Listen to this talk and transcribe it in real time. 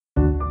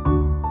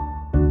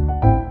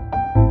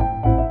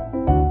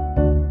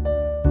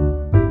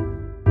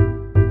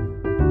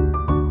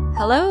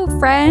Hello,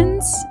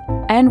 friends,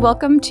 and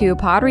welcome to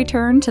Pod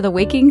Return to the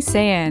Waking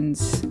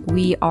Sands.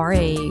 We are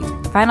a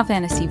Final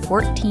Fantasy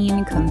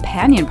XIV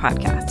companion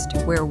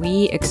podcast where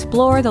we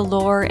explore the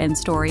lore and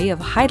story of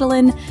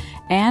Hydaelyn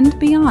and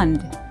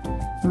beyond.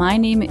 My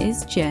name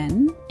is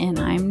Jen, and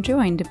I'm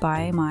joined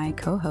by my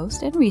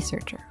co-host and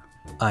researcher.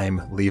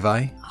 I'm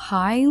Levi.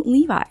 Hi,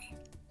 Levi.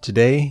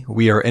 Today,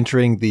 we are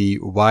entering the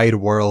wide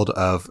world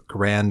of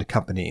grand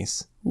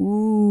companies.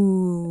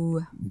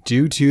 Ooh.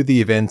 Due to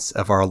the events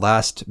of our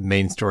last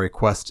main story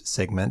quest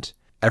segment,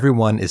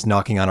 everyone is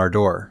knocking on our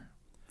door.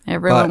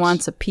 Everyone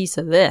wants a piece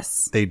of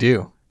this. They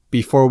do.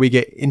 Before we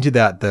get into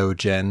that, though,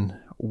 Jen,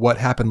 what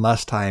happened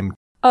last time?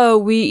 Oh,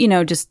 we,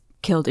 just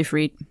killed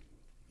Ifrit.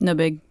 No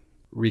big.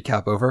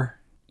 Recap over?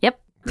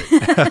 Yep.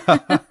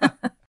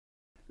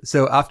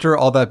 So after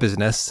all that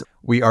business,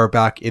 we are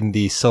back in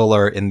the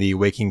Solar in the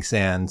Waking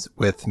Sands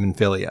with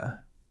Minfilia.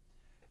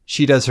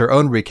 She does her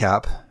own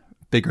recap,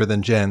 bigger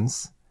than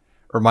Jen's,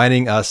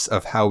 reminding us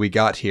of how we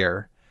got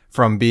here,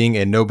 from being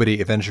a nobody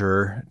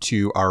adventurer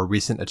to our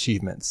recent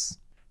achievements.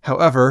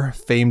 However,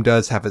 fame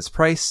does have its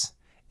price,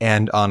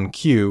 and on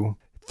cue,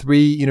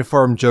 3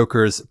 uniformed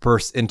jokers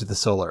burst into the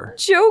Solar.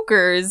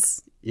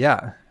 Jokers?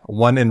 Yeah.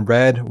 1 in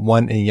red,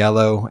 1 in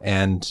yellow,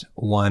 and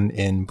 1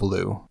 in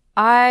blue.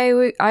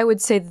 I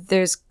would say that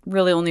there's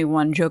really only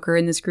one Joker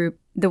in this group.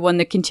 The one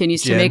that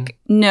continues Jen? to make...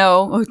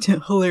 No. Oh,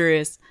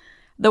 hilarious.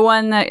 The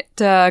one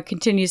that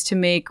continues to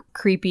make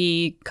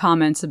creepy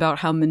comments about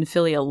how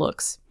Minfilia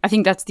looks. I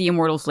think that's the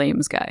Immortal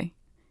Flames guy.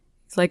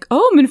 It's like,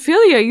 oh,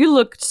 Minfilia, you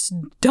look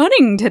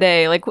stunning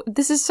today. Like,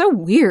 this is so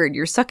weird.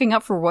 You're sucking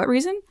up for what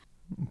reason?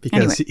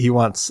 Because he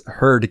wants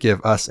her to give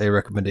us a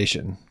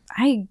recommendation.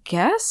 I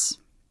guess?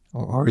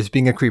 Or he's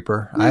being a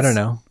creeper. I don't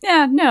know.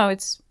 Yeah, no,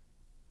 it's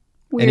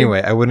weird.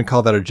 Anyway, I wouldn't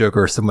call that a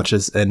Joker so much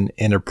as an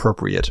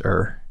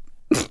inappropriate-er.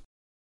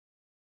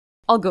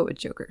 I'll go with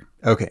Joker.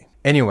 Okay.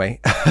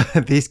 Anyway,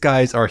 these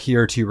guys are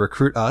here to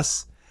recruit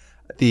us,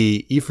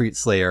 the Ifrit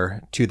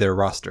Slayer, to their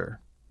roster.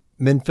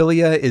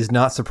 Minfilia is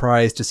not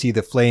surprised to see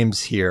the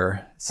Flames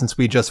here, since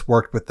we just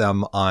worked with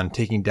them on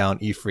taking down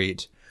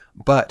Ifrit.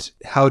 But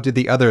how did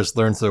the others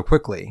learn so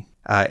quickly?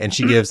 And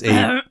she gives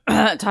a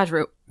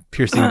Tataru.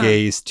 piercing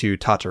gaze to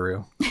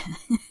Tataru.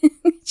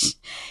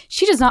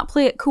 She does not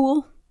play it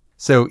cool.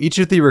 So each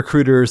of the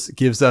recruiters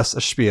gives us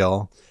a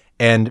spiel,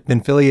 and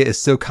Minfilia is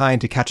so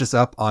kind to catch us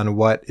up on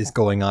what is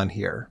going on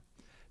here.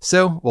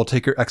 So we'll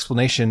take her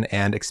explanation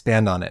and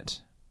expand on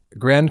it.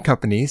 Grand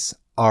companies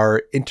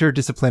are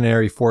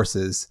interdisciplinary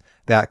forces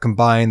that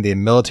combine the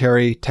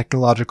military,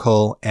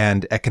 technological,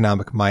 and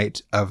economic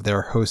might of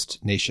their host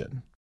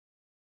nation.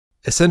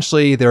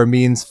 Essentially, they're a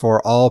means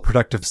for all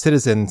productive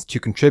citizens to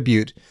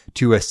contribute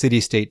to a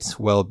city-state's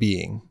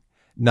well-being,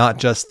 not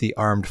just the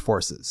armed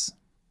forces.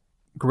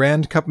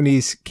 Grand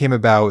companies came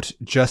about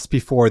just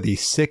before the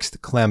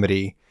 6th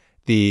calamity,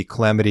 the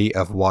Calamity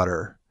of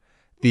Water.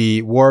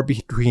 The war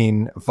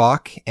between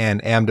Vok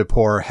and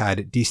Amdapor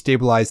had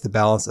destabilized the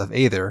balance of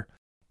Aether,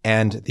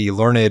 and the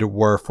learned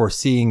were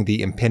foreseeing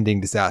the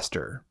impending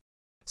disaster.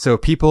 So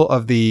people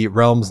of the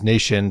realm's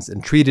nations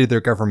entreated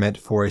their government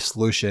for a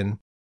solution,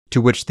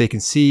 to which they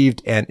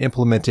conceived and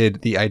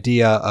implemented the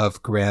idea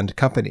of grand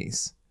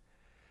companies.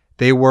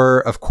 They were,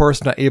 of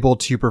course, not able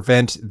to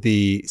prevent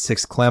the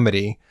 6th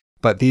calamity,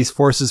 but these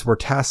forces were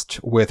tasked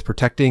with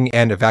protecting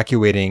and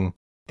evacuating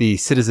the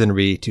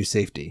citizenry to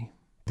safety.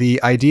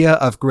 The idea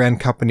of grand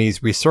companies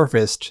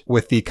resurfaced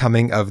with the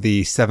coming of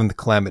the 7th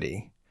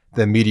calamity,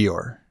 the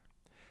meteor.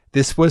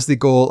 This was the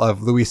goal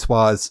of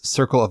Louisoix's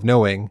Circle of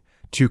Knowing,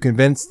 to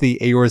convince the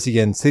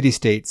Eorzean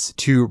city-states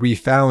to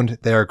refound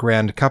their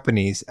grand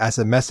companies as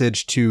a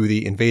message to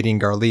the invading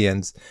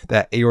Garleans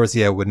that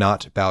Eorzea would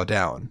not bow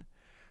down.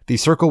 The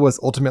Circle was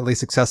ultimately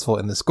successful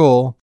in this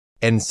goal,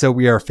 and so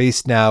we are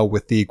faced now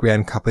with the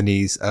grand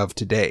companies of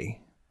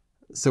today.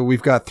 So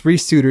we've got 3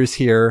 suitors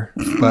here,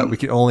 but we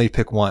can only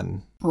pick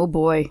one. Oh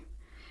boy.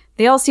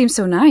 They all seem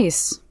so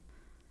nice.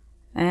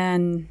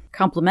 And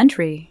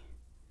complimentary.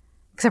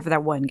 Except for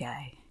that one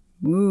guy.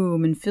 Ooh,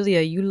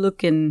 Minfilia, you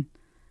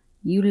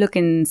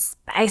looking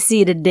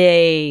spicy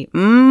today.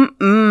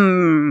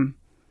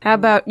 How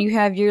about you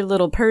have your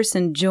little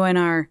person join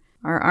our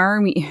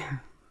army?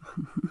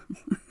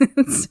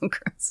 It's so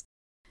gross.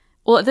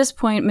 Well, at this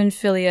point,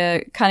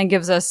 Minfilia kind of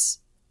gives us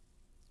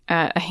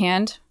a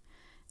hand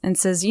and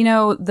says,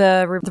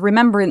 the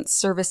remembrance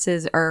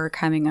services are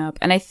coming up.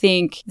 And I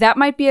think that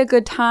might be a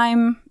good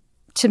time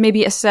to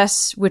maybe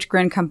assess which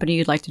grand company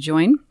you'd like to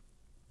join.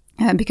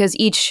 Because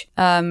each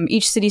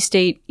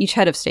city-state, each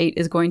head of state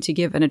is going to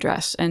give an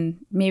address. And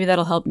maybe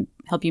that'll help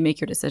you make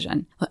your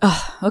decision.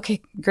 Oh,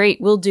 okay, great,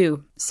 we'll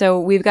do.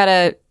 So we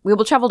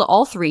will travel to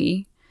all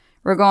 3.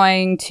 We're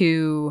going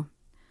to...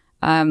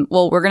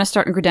 we're going to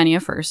start in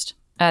Gridania first,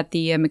 at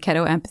the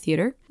Makedo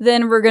Amphitheater.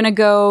 Then we're going to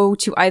go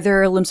to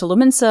either Limsa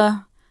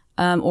Luminsa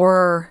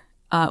or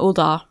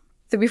Ul'dah.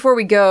 So before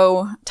we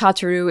go,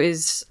 Tataru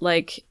is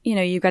like,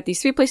 you've got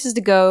these 3 places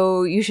to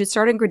go. You should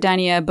start in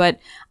Gridania, but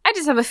I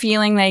just have a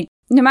feeling like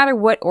no matter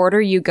what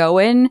order you go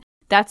in,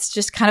 that's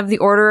just kind of the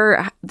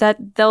order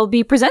that they'll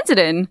be presented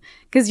in,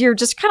 because you're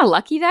just kind of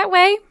lucky that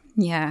way.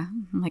 Yeah.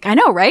 I'm like, I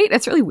know, right?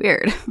 That's really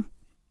weird.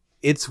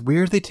 It's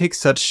weird they take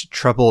such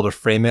trouble to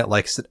frame it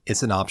like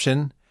it's an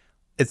option.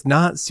 It's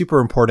not super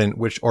important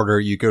which order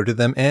you go to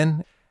them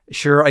in.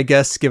 Sure, I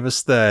guess give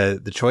us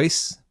the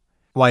choice.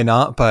 Why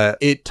not? But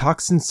it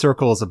talks in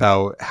circles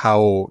about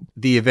how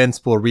the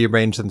events will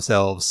rearrange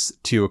themselves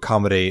to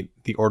accommodate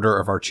the order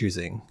of our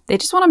choosing. They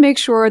just want to make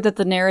sure that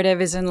the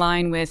narrative is in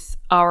line with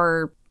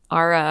our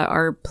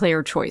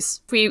player choice.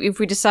 If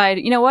we decide,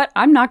 you know what,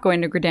 I'm not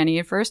going to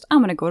Gridania first, I'm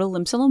going to go to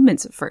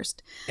Limsa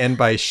first. And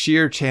by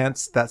sheer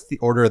chance, that's the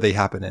order they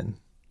happen in.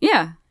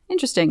 Yeah,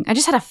 interesting. I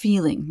just had a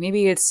feeling.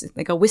 Maybe it's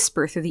like a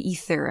whisper through the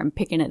ether. I'm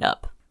picking it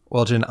up.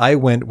 Well, Jen, I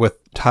went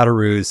with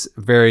Tataru's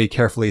very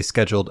carefully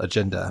scheduled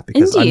agenda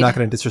because Indeed. I'm not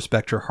going to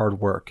disrespect her hard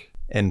work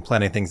in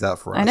planning things out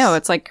for us. I know,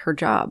 it's like her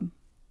job.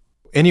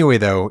 Anyway,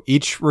 though,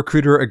 each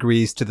recruiter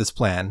agrees to this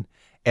plan,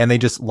 and they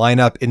just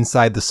line up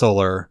inside the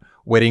solar,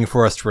 waiting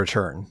for us to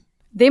return.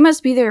 They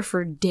must be there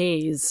for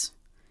days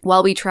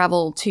while we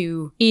travel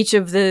to each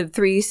of the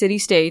 3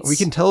 city-states. We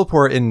can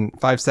teleport in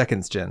 5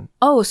 seconds, Jen.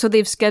 Oh, so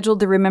they've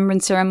scheduled the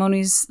remembrance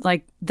ceremonies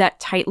like that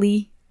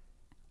tightly?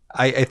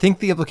 I think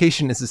the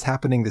implication is this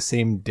happening the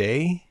same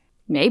day.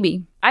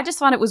 Maybe. I just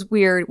thought it was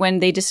weird when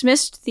they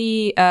dismissed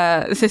the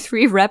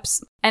 3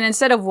 reps, and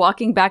instead of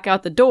walking back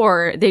out the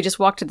door, they just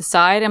walked to the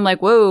side. I'm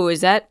like, whoa,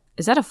 is that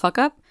a fuck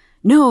up?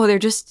 No, they're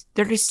just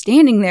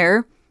standing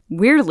there,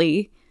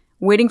 weirdly,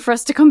 waiting for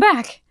us to come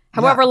back.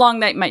 However long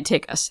that might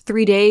take us.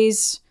 3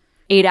 days,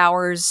 8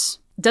 hours.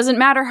 Doesn't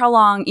matter how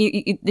long.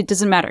 It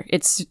doesn't matter.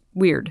 It's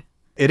weird.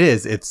 It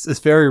is. It's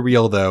very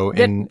real, though,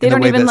 in the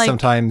way that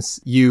sometimes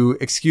you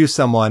excuse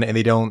someone and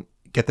they don't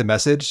get the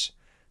message.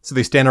 So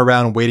they stand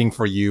around waiting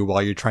for you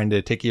while you're trying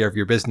to take care of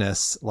your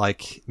business,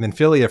 like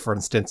Minfilia, for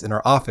instance, in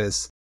her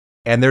office.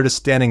 And they're just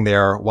standing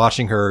there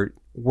watching her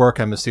work,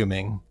 I'm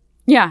assuming.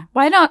 Yeah.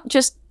 Why not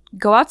just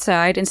go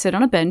outside and sit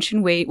on a bench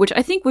and wait, which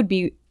I think would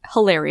be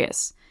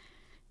hilarious.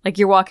 Like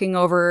you're walking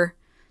over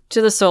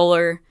to the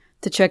solar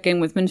to check in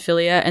with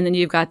Minfilia, and then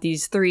you've got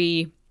these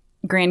 3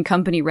 Grand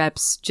Company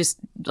reps just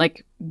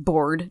like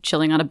bored,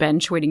 chilling on a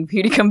bench, waiting for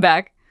you to come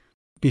back.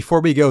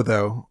 Before we go,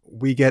 though,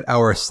 we get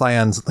our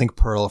Scion's Link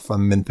Pearl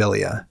from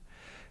Minfilia.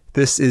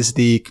 This is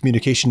the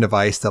communication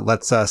device that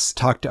lets us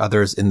talk to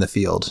others in the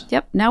field.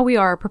 Yep, now we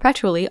are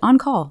perpetually on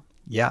call.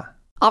 Yeah.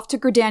 Off to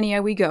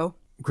Gridania we go.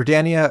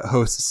 Gridania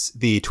hosts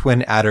the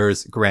Twin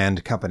Adders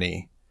Grand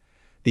Company.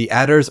 The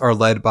Adders are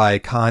led by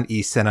Khan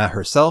E. Senna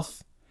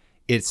herself.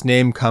 Its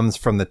name comes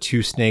from the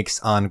 2 snakes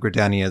on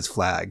Gridania's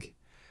flag.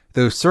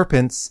 Those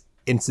serpents,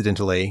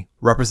 incidentally,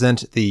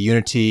 represent the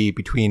unity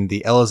between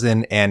the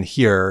Elizin and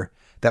Here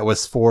that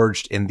was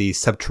forged in the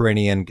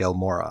subterranean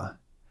Gelmora.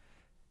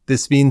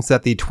 This means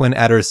that the Twin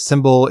Adders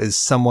symbol is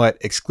somewhat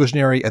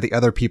exclusionary of the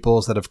other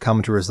peoples that have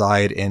come to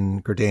reside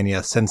in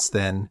Gridania since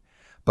then,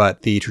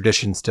 but the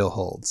tradition still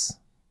holds.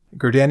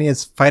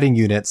 Gridania's fighting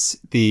units,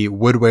 the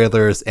Wood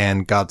Whalers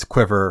and God's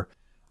Quiver,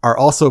 are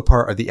also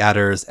part of the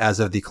Adders as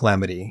of the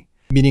Calamity,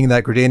 meaning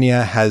that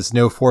Gridania has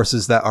no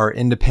forces that are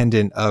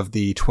independent of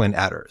the Twin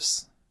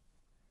Adders.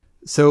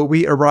 So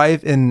we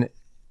arrive in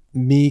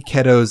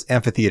Keto's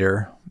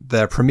Amphitheater,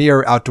 the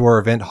premier outdoor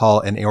event hall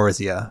in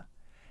Eorzea,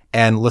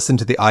 and listen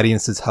to the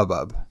audience's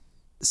hubbub.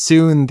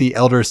 Soon, the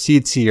elder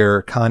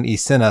Seedseer Khan E.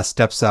 Senna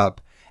steps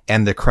up,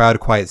 and the crowd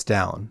quiets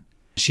down.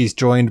 She's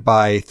joined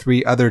by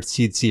 3 other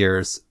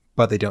Seedseers,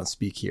 but they don't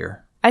speak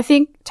here. I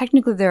think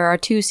technically there are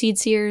 2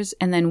 Seedseers,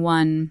 and then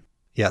one...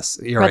 Yes,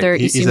 you're Brother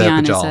right. He's a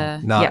Isumian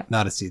Bajal,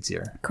 not a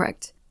Seedseer.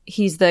 Correct.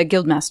 He's the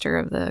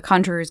guildmaster of the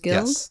Conjurers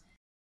Guild. Yes.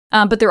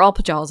 But they're all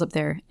Pajals up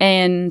there.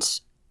 And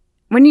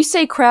when you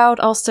say crowd,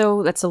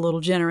 also, that's a little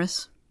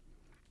generous.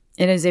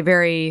 It is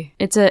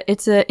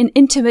an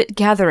intimate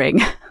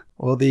gathering.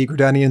 Well, the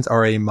Gridanians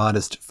are a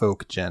modest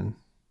folk, Jen.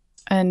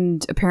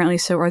 And apparently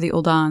so are the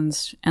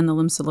Oldans and the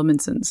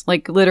Limsa.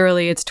 Like,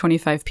 literally, it's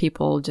 25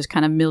 people just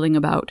kind of milling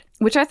about,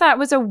 which I thought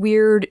was a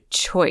weird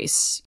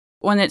choice.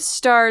 When it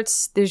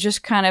starts, there's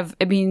just kind of,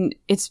 I mean,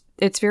 it's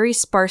very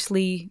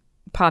sparsely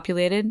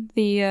populated,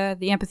 the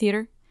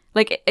amphitheater.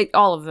 Like,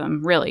 all of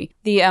them, really.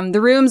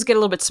 The rooms get a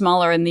little bit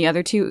smaller in the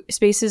other 2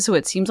 spaces, so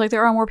it seems like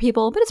there are more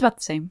people, but it's about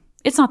the same.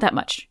 It's not that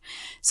much.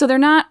 So they're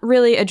not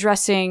really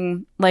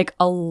addressing, like,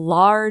 a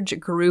large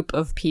group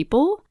of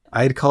people.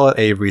 I'd call it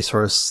a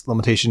resource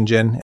limitation,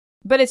 Jen.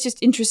 But it's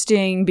just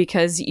interesting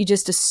because you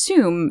just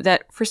assume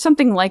that for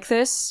something like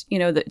this, you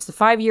know, that it's the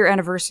 5-year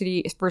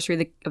anniversary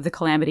of the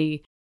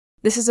Calamity.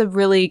 This is a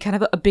really kind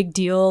of a big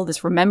deal,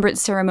 this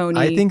remembrance ceremony.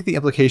 I think the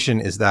implication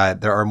is that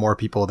there are more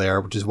people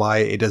there, which is why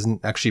it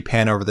doesn't actually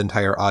pan over the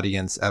entire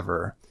audience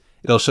ever.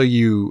 It'll show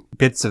you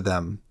bits of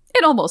them.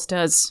 It almost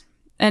does.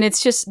 And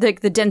it's just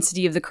like the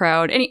density of the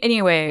crowd.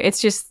 Anyway,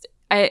 it's just,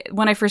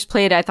 when I first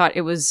played, I thought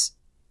it was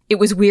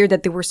weird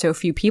that there were so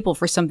few people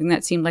for something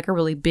that seemed like a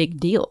really big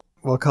deal.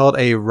 We'll call it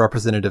a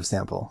representative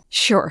sample.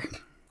 Sure.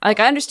 Like,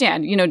 I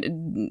understand, you know,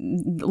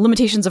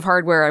 limitations of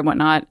hardware and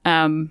whatnot.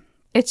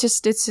 It's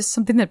just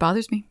something that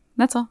bothers me.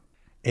 That's all.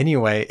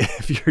 Anyway,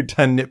 if you're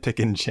done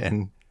nitpicking,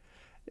 Chin,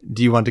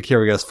 do you want to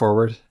carry us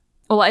forward?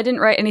 Well, I didn't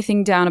write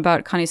anything down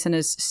about Connie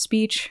Senna's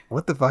speech.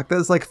 What the fuck? That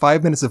was like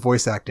 5 minutes of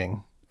voice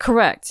acting.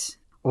 Correct.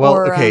 Well,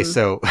 okay,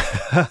 so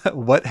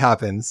what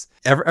happens?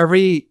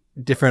 Every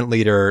different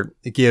leader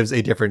gives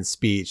a different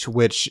speech,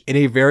 which in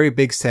a very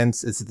big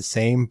sense is the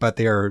same, but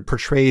they are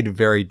portrayed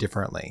very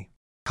differently.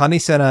 Connie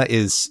Senna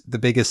is the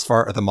biggest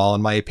fart of them all,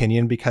 in my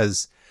opinion,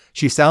 because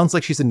she sounds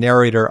like she's a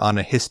narrator on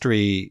a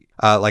history,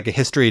 like a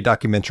history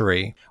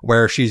documentary,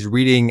 where she's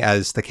reading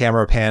as the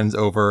camera pans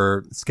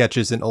over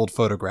sketches and old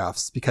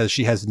photographs, because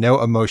she has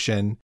no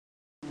emotion.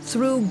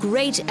 Through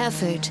great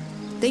effort,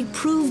 they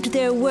proved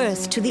their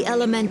worth to the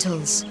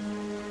elementals,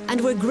 and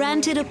were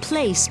granted a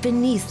place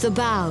beneath the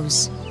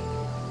boughs.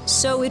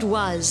 So it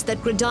was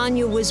that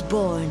Gridania was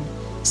born,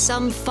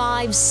 some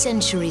 5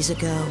 centuries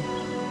ago.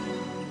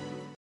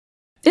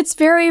 It's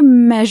very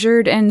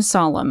measured and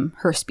solemn,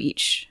 her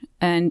speech.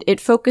 And it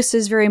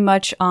focuses very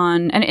much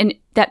on, and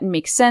that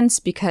makes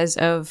sense because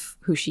of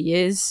who she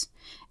is.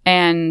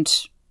 And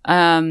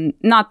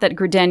not that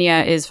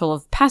Gridania is full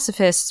of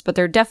pacifists, but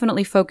they're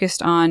definitely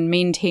focused on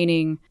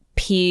maintaining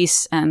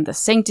peace and the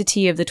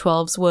sanctity of the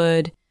Twelves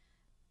Wood,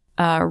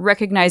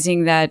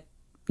 recognizing that,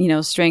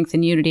 strength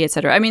and unity,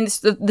 etc. I mean,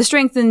 the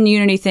strength and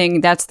unity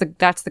thing, that's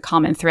the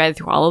common thread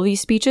through all of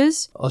these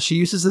speeches. Well, she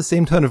uses the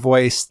same tone of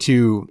voice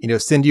to,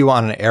 send you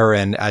on an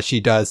errand as she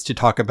does to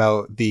talk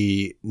about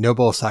the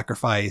noble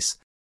sacrifice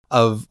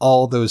of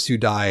all those who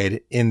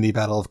died in the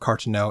Battle of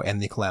Cartano and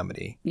the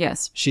Calamity.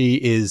 Yes. She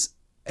is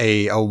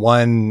a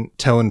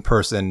one-tone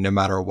person no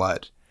matter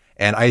what.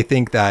 And I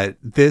think that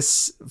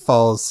this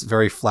falls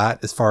very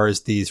flat as far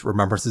as these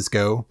remembrances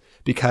go,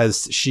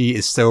 because she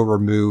is so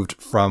removed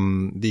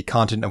from the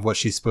content of what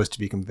she's supposed to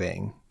be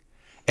conveying.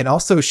 And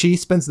also, she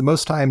spends the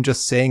most time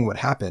just saying what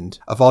happened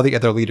of all the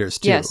other leaders,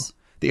 too. Yes.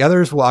 The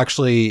others will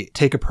actually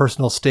take a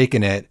personal stake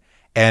in it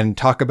and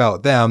talk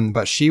about them,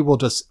 but she will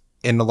just,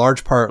 in a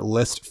large part,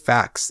 list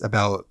facts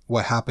about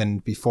what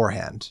happened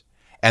beforehand.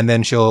 And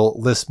then she'll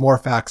list more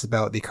facts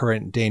about the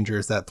current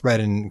dangers that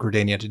threaten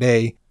Gridania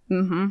today.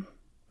 Mm-hmm.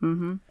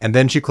 Mm-hmm. And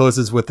then she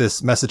closes with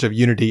this message of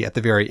unity at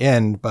the very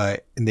end,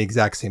 but in the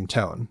exact same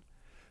tone.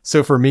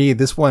 So for me,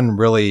 this one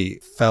really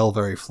fell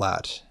very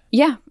flat.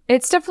 Yeah,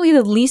 it's definitely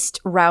the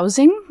least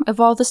rousing of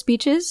all the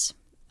speeches.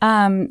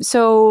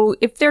 So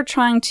if they're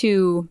trying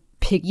to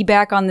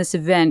piggyback on this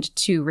event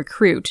to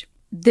recruit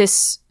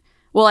this,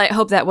 well, I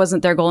hope that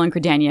wasn't their goal in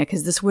Gridania,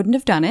 because this wouldn't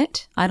have done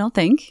it, I don't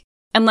think.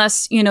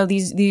 Unless,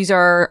 these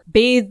are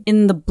bathed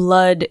in the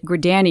blood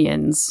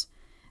Gridanians.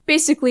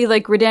 Basically,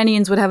 like,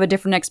 Gridanians would have a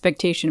different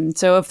expectation.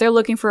 So if they're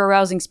looking for a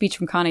rousing speech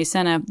from Connie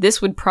Senna,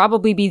 this would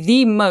probably be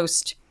the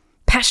most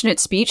passionate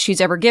speech she's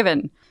ever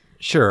given.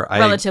 Sure.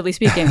 Relatively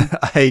speaking.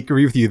 I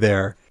agree with you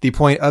there. The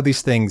point of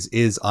these things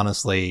is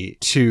honestly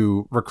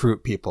to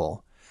recruit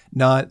people,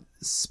 not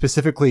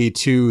specifically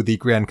to the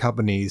grand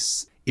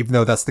companies, even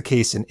though that's the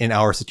case in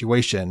our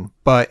situation,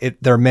 but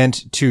they're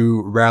meant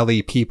to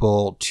rally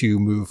people to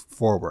move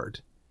forward.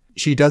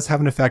 She does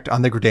have an effect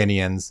on the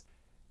Gridanians.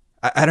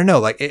 I don't know,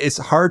 like, it's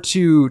hard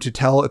to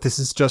tell if this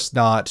is just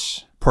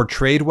not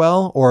portrayed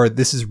well, or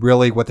this is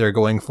really what they're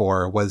going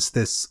for, was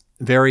this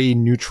very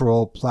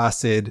neutral,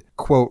 placid,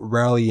 quote,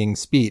 rallying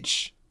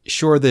speech.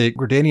 Sure, the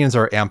Gridanians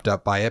are amped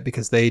up by it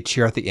because they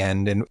cheer at the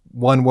end, and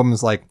one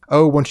woman's like,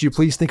 "Oh, won't you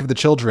please think of the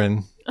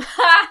children?"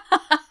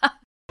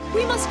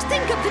 We must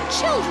think of the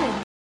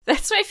children!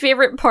 That's my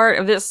favorite part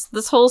of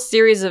this whole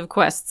series of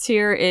quests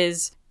here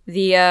is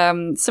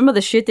the some of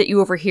the shit that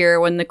you overhear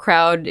when the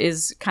crowd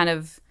is kind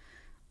of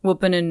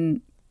whooping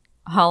and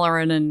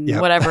hollering and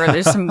whatever.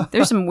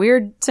 There's some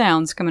weird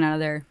sounds coming out of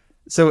there.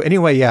 So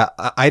anyway, yeah,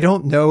 I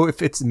don't know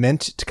if it's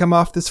meant to come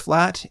off this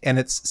flat and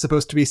it's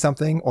supposed to be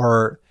something,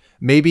 or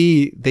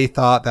maybe they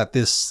thought that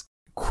this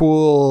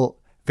cool,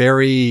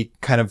 very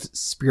kind of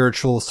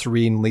spiritual,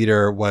 serene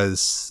leader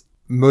was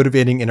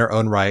motivating in her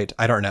own right.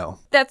 I don't know.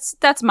 That's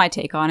my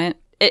take on it.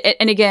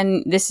 And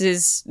again, this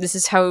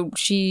is how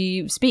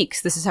she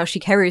speaks. This is how she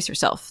carries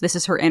herself. This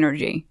is her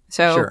energy.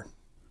 So sure.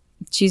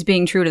 She's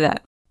being true to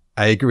that.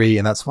 I agree,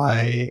 and that's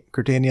why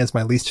Gridania is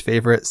my least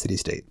favorite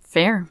city-state.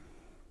 Fair.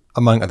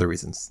 Among other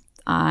reasons.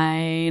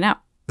 I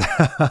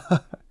know.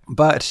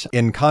 But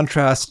in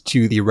contrast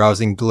to the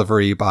rousing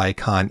delivery by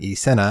Con E.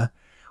 Senna,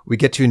 we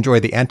get to enjoy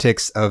the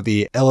antics of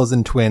the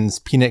Ellison twins'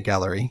 peanut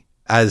gallery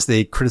as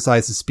they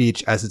criticize the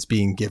speech as it's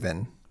being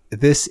given.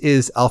 This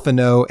is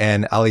Alphino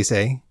and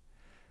Alice,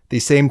 the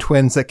same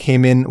twins that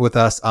came in with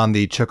us on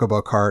the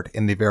Chocobo cart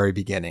in the very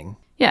beginning.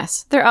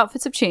 Yes, their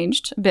outfits have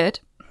changed a bit.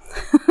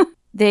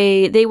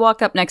 They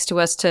walk up next to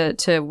us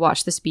to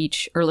watch the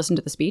speech or listen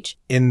to the speech.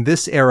 In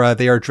this era,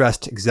 they are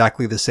dressed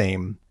exactly the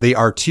same. They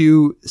are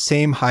two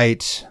same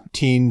height,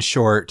 teen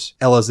short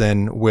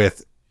Ellison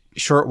with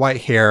short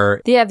white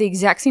hair. They have the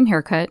exact same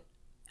haircut.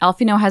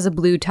 Alphino has a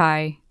blue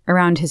tie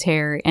around his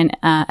hair, and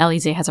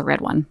Elise has a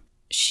red one.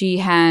 She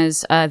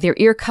has their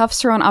ear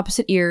cuffs are on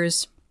opposite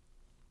ears,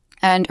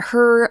 and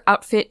her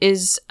outfit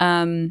is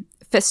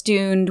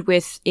festooned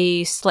with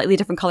a slightly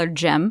different colored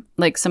gem,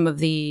 like some of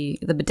the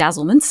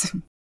bedazzlements.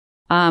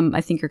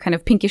 I think are kind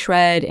of pinkish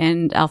red,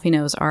 and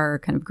Alphino's are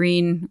kind of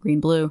green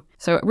blue.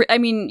 So, I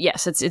mean,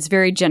 yes, it's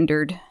very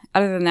gendered.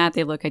 Other than that,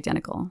 they look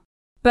identical.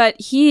 But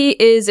he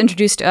is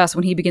introduced to us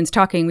when he begins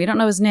talking. We don't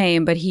know his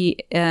name, but he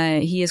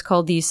is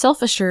called the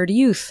Self-Assured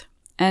Youth,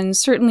 and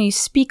certainly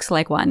speaks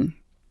like one.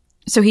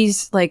 So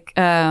he's like,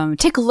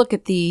 take a look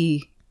at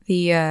the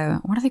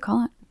what do they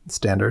call it?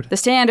 Standard. The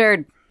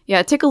standard.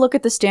 Yeah, take a look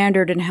at the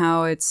standard and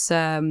how it's,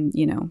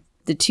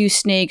 the two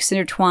snakes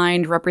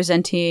intertwined,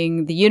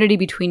 representing the unity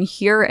between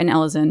here and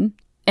Elysin.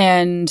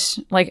 And,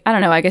 like, I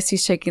don't know, I guess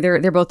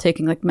they're both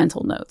taking, like,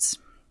 mental notes.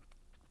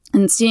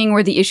 And seeing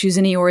where the issues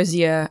in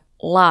Eorzea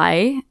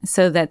lie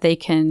so that they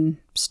can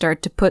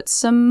start to put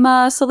some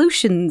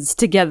solutions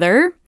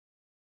together.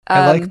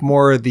 I like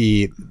more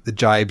the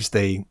jibes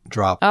they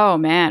drop. Oh,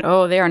 man.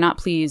 Oh, they are not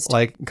pleased.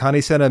 Like,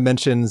 Connie Senna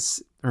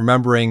mentions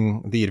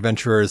remembering the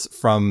adventurers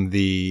from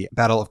the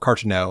Battle of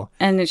Cartano.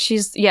 And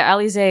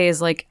Eorzea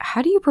is like,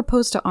 how do you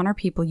propose to honor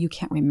people you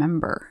can't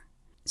remember?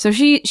 So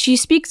she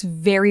speaks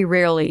very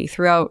rarely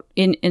throughout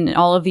in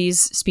all of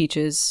these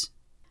speeches,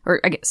 or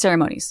I guess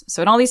ceremonies.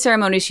 So in all these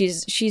ceremonies,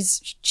 she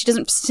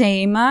doesn't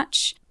say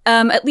much,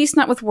 at least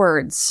not with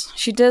words.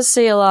 She does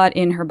say a lot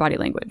in her body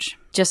language.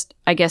 Just,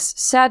 I guess,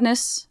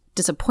 sadness,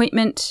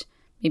 disappointment,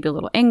 maybe a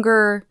little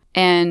anger.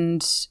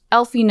 And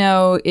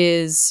Alphino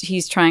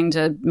he's trying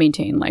to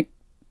maintain, like,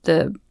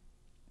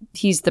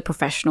 he's the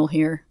professional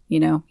here,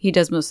 he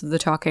does most of the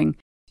talking.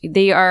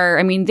 They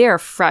are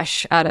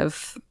fresh out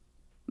of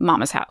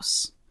Mama's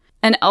house.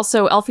 And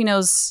also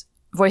Alphino's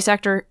voice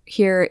actor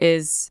here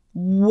is,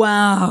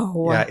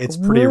 wow. Yeah, it's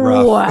pretty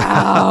rough.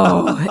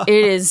 Wow.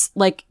 It is,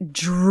 like,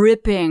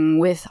 dripping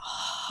with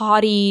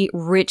haughty,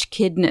 rich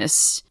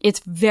kidness.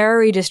 It's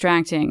very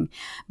distracting,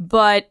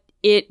 but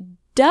it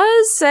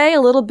does say a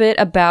little bit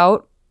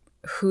about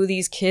who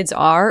these kids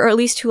are, or at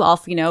least who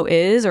Alphino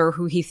is, or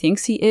who he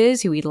thinks he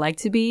is, who he'd like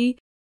to be.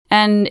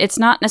 And it's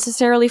not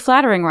necessarily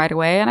flattering right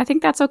away, and I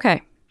think that's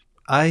okay.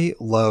 I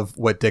love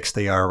what dicks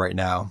they are right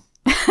now.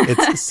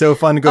 It's so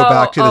fun to go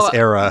back to this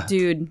era.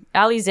 Dude,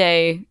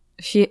 Eorzea,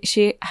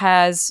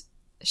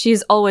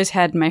 she's always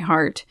had my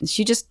heart.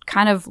 She just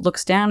kind of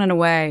looks down and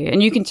away,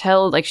 and you can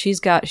tell, like, she's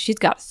got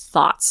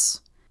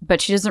thoughts,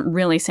 but she doesn't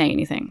really say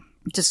anything.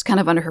 Just kind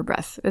of under her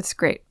breath. It's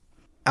great.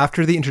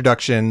 After the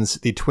introductions,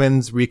 the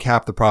twins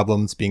recap the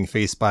problems being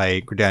faced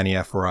by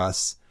Gridania for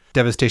us.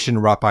 Devastation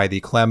wrought by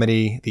the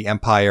Calamity, the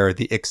Empire,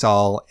 the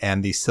Ixal,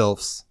 and the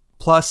Sylphs,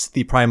 plus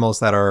the primals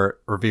that are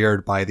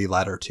revered by the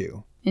latter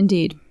two.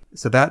 Indeed.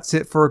 So that's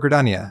it for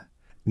Gridania.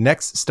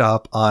 Next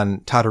stop on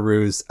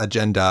Tataru's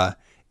agenda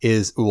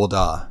is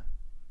Ul'dah.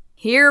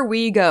 Here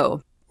we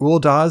go.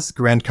 Ul'dah's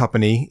grand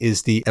company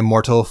is the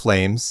Immortal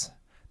Flames,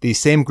 the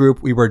same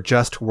group we were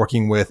just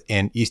working with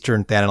in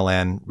Eastern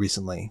Thanalan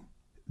recently.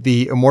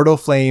 The Immortal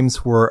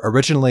Flames were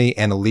originally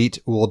an elite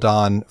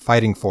Ul'dah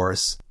fighting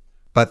force,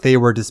 but they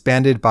were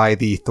disbanded by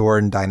the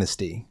Thorn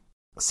dynasty.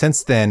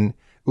 Since then,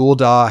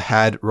 Ul'dah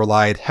had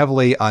relied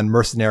heavily on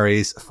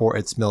mercenaries for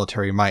its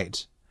military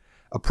might.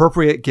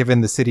 Appropriate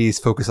given the city's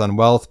focus on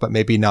wealth, but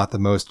maybe not the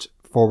most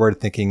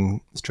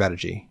forward-thinking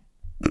strategy.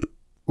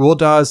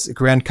 Ul'dah's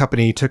grand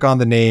company took on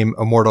the name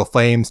Immortal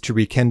Flames to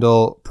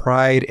rekindle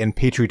pride and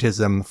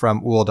patriotism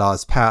from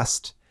Ul'dah's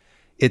past.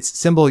 Its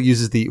symbol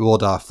uses the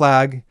Ul'dah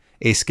flag,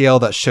 a scale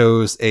that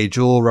shows a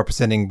jewel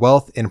representing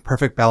wealth in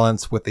perfect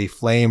balance with a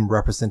flame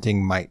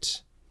representing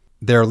might.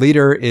 Their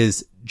leader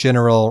is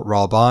General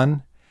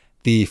Ralban,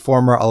 the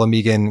former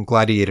Alamegan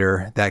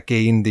gladiator that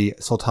gained the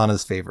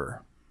Sultana's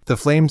favor. The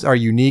Flames are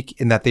unique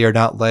in that they are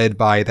not led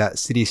by that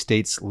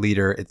city-state's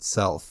leader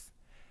itself,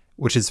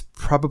 which is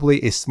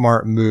probably a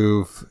smart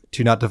move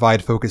to not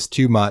divide focus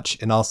too much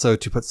and also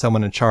to put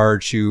someone in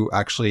charge who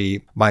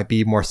actually might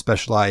be more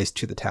specialized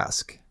to the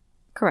task.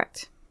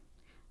 Correct.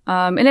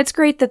 And it's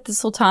great that the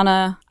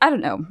Sultana, I don't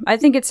know, I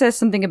think it says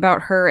something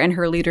about her and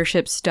her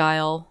leadership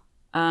style,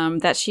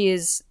 that she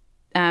is,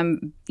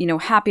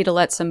 happy to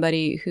let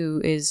somebody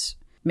who is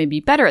maybe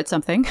better at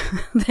something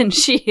than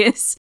she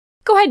is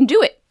go ahead and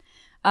do it.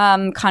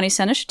 Connie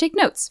Senna should take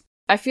notes.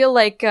 I feel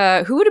like,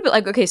 who would have been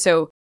like, okay,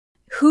 so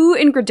who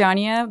in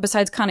Gridania,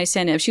 besides Connie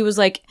Senna, if she was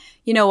like,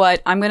 you know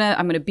what, I'm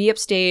gonna be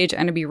upstage, I'm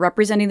gonna be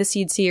representing the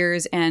Seed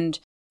Seers and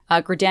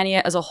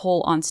Gridania as a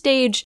whole on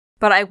stage,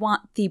 but I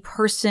want the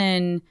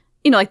person,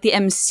 like the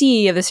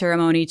MC of the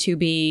ceremony to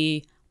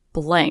be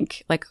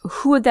blank. Like,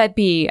 who would that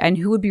be, and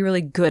who would be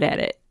really good at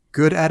it?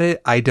 Good at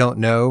it? I don't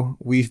know.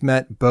 We've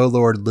met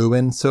Beaulord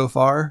Lewin so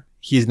far.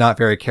 He's not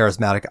very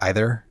charismatic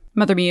either.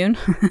 Mother Mune?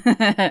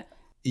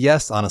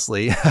 Yes,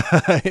 honestly.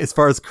 As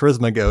far as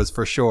charisma goes,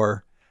 for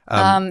sure.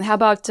 How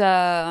about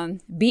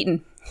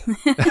Beaton?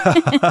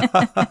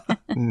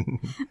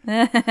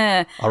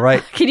 All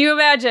right. Can you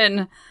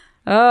imagine?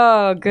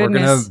 Oh, goodness.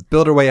 We're going to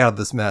build our way out of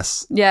this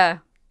mess. Yeah.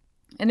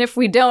 And if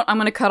we don't, I'm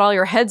going to cut all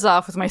your heads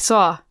off with my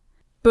saw.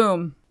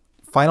 Boom.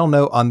 Final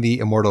note on the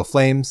Immortal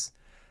Flames.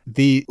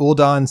 The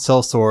Ul'dah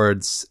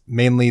sellswords,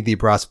 mainly the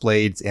brass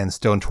blades and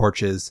stone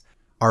torches,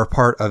 are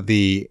part of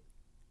the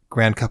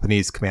Grand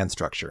Company's command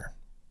structure.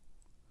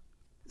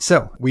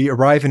 So, we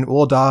arrive in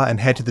Ul'dah and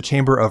head to the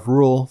Chamber of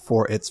Rule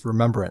for its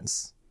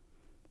remembrance.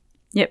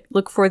 Yep,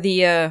 look for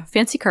the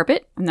fancy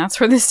carpet, and that's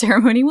where this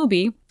ceremony will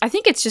be. I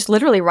think it's just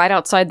literally right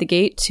outside the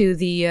gate to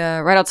the,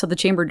 right outside the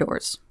chamber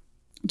doors.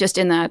 Just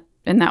in that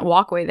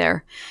walkway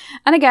there.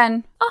 And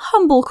again, a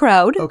humble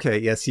crowd. Okay,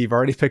 yes, you've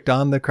already picked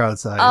on the crowd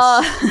size.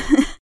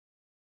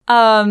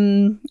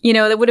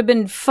 That would have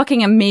been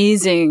fucking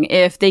amazing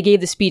if they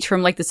gave the speech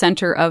from like the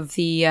center of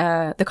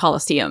the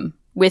Colosseum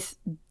with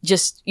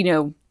just,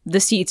 the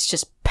seats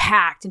just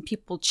packed and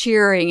people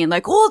cheering and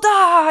like,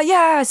 Ul'dah,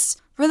 yes,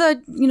 for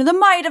the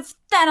might of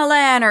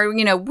Thanalan,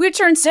 or, we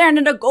turn sand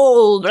into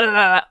gold, blah, blah,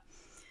 blah.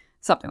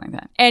 Something like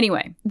that.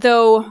 Anyway,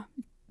 though,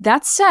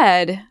 that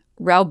said,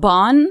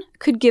 Raoban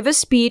could give a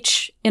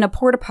speech in a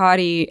porta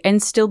potty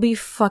and still be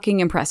fucking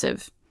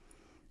impressive.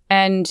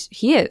 And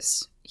he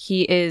is.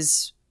 He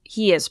is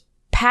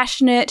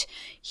passionate.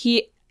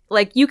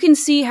 You can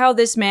see how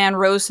this man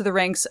rose to the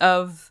ranks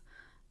of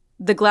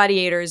the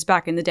gladiators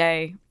back in the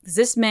day.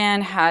 This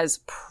man has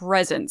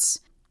presence.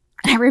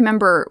 I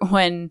remember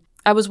when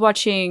I was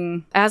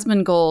watching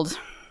Asmongold,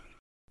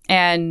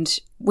 and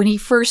when he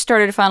first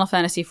started Final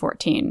Fantasy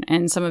XIV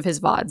and some of his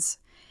VODs,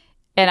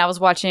 and I was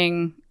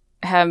watching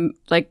him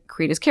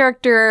create his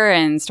character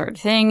and start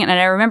a thing, and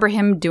I remember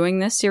him doing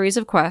this series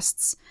of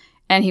quests,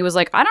 and he was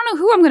like, I don't know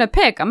who I'm gonna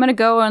pick. I'm gonna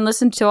go and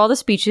listen to all the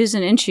speeches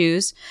and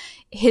choose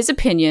his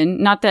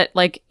opinion. Not that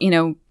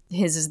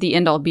his is the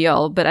end all be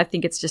all, but I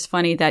think it's just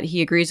funny that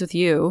he agrees with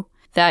you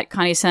that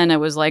Connie Senna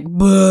was like,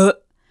 bleh.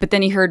 But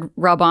then he heard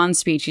Raoban's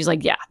speech. He's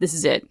like, yeah, this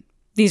is it.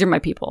 These are my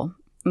people.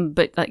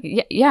 But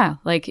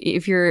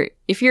if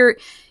you're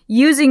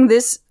using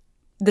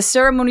the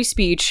ceremony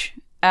speech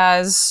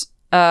as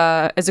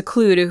a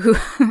clue to who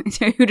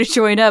to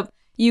join up,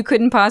 you'd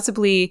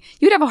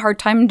have a hard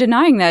time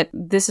denying that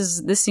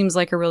this seems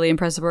like a really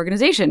impressive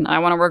organization. I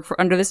want to work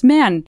under this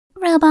man,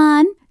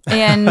 Raoban.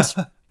 And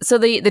so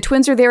the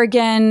twins are there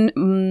again,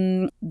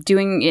 and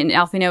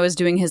Alphino is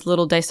doing his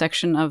little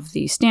dissection of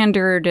the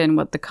standard and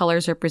what the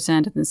colors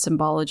represent and the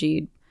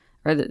symbology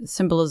or the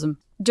symbolism.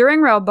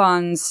 During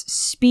Raoban's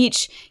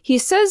speech, he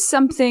says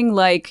something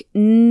like,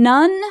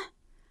 none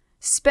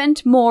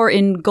spent more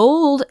in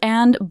gold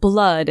and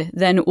blood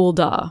than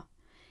Ul'dah.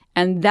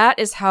 And that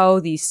is how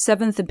the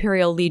 7th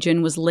Imperial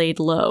Legion was laid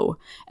low.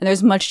 And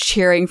there's much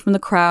cheering from the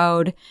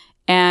crowd,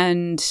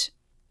 and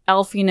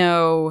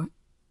Alphino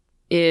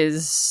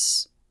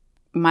is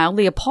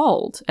mildly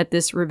appalled at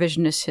this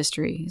revisionist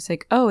history. He's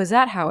like, oh, is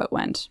that how it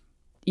went?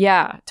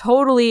 Yeah,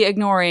 totally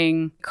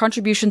ignoring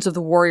contributions of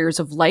the Warriors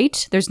of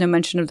Light. There's no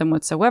mention of them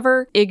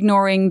whatsoever.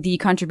 Ignoring the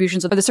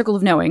contributions of the Circle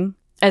of Knowing,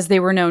 as they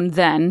were known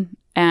then,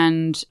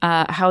 and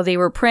how they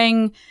were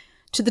praying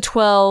to the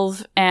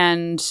 12,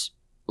 and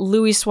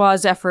Louis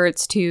Sua's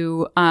efforts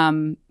to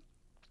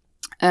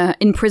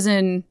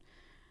imprison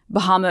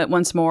Bahamut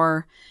once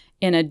more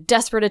in a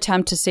desperate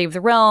attempt to save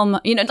the realm.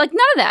 None of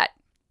that.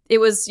 It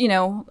was,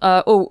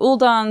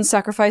 Ul'dah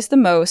sacrificed the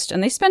most,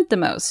 and they spent the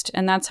most,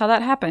 and that's how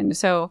that happened.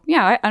 So,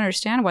 yeah, I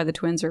understand why the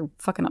twins are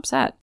fucking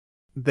upset.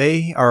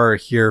 They are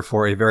here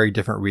for a very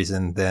different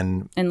reason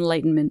than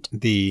enlightenment.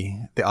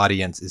 The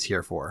audience is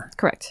here for.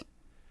 Correct.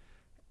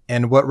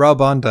 And what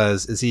Raoban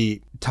does is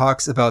he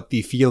talks about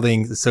the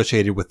feelings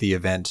associated with the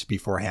event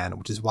beforehand,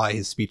 which is why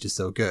his speech is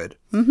so good.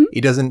 Mm-hmm. He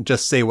doesn't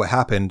just say what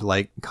happened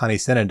like Connie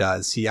Senna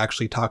does. He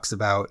actually talks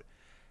about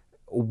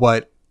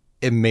what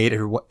it made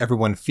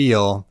everyone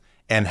feel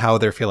and how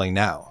they're feeling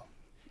now.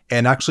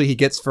 And actually, he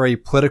gets very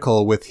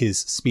political with his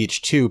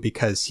speech, too,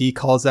 because he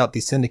calls out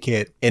the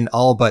Syndicate in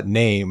all but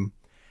name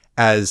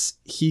as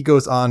he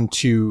goes on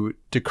to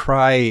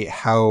decry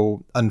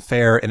how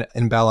unfair and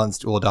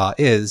imbalanced Ul'dah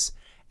is,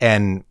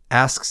 and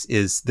asks,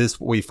 is this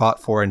what we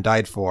fought for and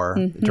died for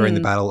during the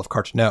Battle of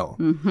Carteneau?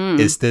 Mm-hmm.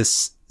 Is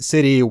this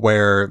city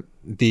where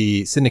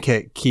the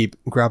Syndicate keep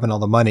grabbing all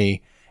the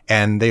money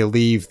and they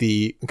leave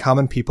the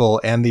common people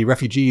and the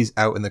refugees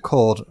out in the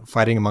cold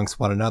fighting amongst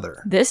one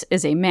another? This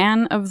is a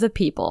man of the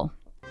people.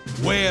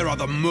 Where are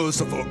the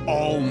merciful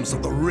alms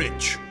of the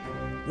rich?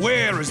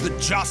 Where is the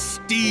just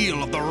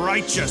steel of the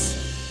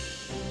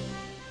righteous?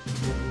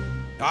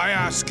 I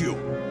ask you,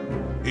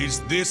 is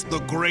this the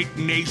great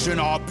nation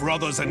our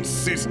brothers and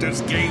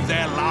sisters gave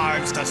their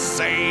lives to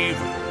save?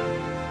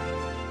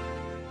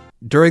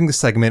 During the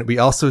segment, we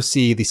also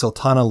see the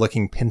Sultana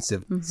looking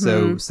pensive,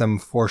 so some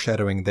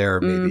foreshadowing there,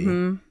 maybe.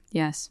 Mm-hmm.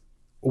 Yes.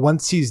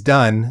 Once he's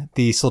done,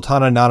 the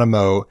Sultana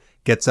Nanamo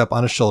gets up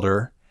on his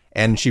shoulder,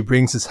 and she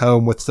brings us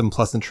home with some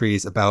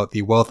pleasantries about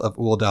the wealth of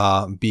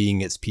Ul'dah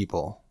being its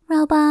people.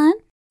 Raoban?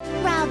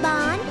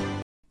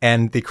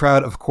 And the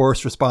crowd, of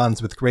course,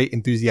 responds with great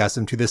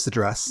enthusiasm to this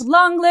address.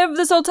 Long live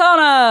the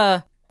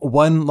Sultana!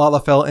 One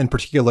Lalafell in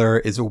particular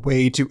is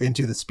way too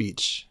into the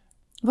speech.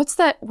 What's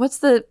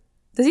the...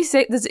 Does he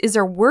say... Is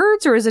there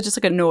words, or is it just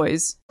like a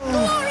noise?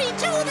 Glory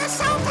to the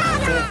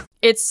Sultana!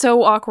 It's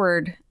so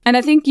awkward. And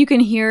I think you can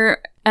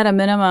hear, at a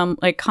minimum,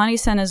 like Connie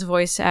Senna's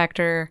voice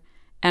actor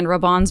and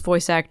Raban's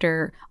voice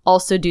actor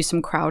also do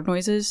some crowd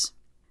noises.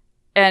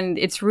 And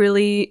it's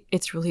really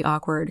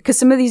awkward because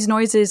some of these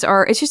noises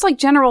it's just like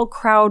general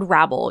crowd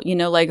rabble,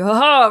 like,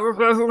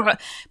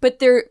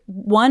 but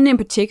one in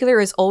particular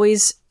is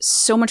always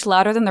so much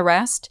louder than the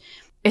rest.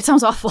 It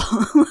sounds awful.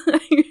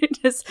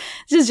 just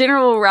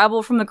general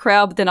rabble from the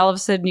crowd, but then all of a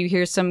sudden you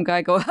hear some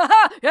guy go, ha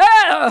ha, yeah,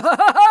 ha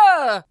ha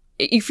ha.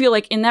 You feel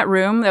like in that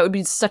room, that would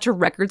be such a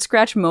record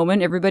scratch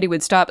moment. Everybody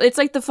would stop. It's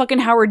like the fucking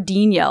Howard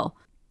Dean yell.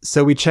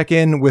 So we check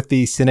in with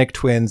the Cynic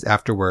twins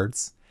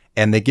afterwards,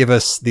 and they give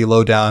us the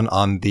lowdown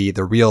on the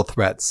real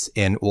threats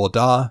in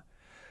Ul'dah,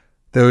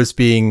 those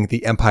being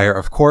the Empire,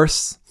 of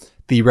course,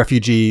 the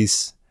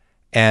refugees,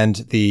 and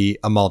the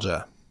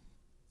Amalja.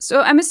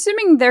 So I'm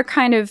assuming they're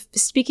kind of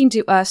speaking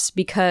to us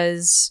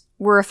because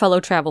we're a fellow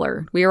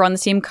traveler. We are on the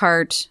same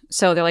cart,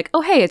 so they're like,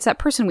 oh, hey, it's that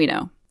person we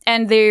know.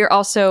 And they're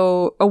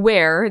also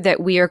aware that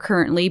we are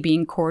currently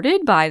being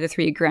courted by the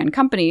 3 grand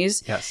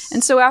companies. Yes.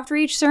 And so after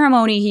each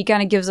ceremony, he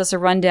kind of gives us a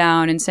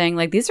rundown and saying,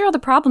 like, these are all the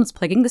problems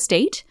plaguing the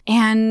state.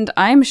 And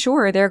I'm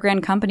sure their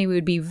grand company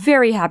would be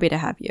very happy to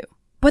have you.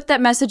 But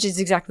that message is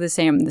exactly the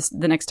same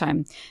the next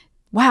time.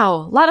 Wow,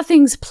 a lot of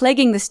things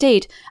plaguing the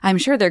state. I'm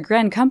sure their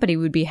grand company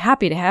would be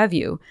happy to have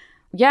you.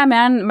 Yeah,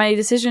 man, my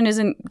decision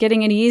isn't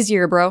getting any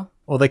easier, bro.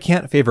 Well, they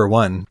can't favor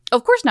one.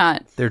 Of course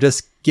not. They're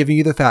just giving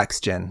you the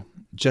facts, Jen.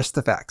 Just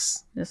the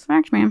facts. Just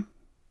facts, man.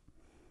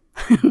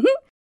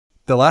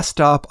 The last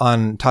stop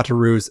on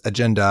Tataru's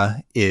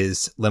agenda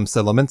is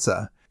Limsa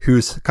Lominsa,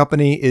 whose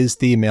company is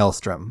the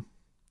Maelstrom.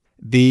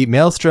 The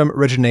Maelstrom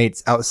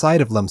originates outside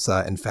of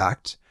Limsa, in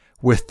fact,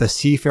 with the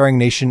seafaring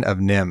nation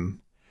of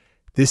Nim.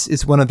 This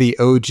is one of the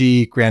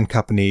OG grand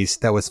companies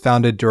that was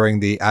founded during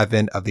the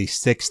advent of the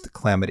 6th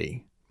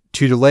Calamity.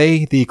 To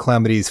delay the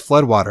Calamity's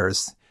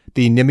floodwaters,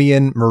 the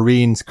Nimian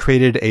Marines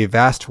created a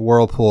vast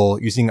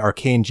whirlpool using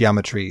arcane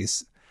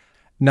geometries,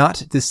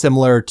 not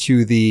dissimilar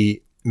to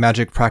the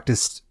magic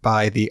practiced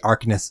by the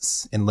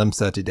Arcanists in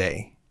Limsa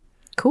today.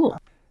 Cool.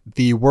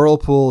 The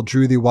whirlpool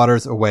drew the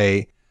waters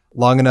away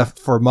long enough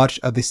for much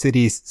of the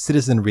city's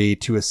citizenry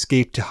to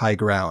escape to high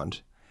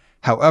ground.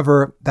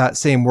 However, that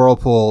same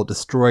whirlpool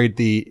destroyed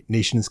the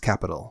nation's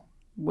capital.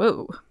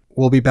 Whoa.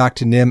 We'll be back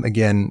to Nim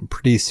again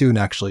pretty soon,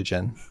 actually,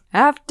 Jen.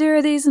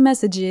 After these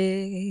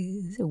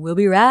messages, we'll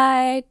be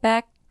right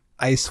back.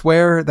 I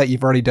swear that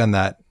you've already done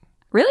that.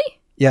 Really?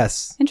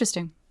 Yes.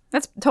 Interesting.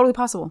 That's totally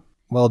possible.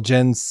 Well,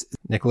 Jen's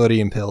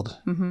Nickelodeon pilled.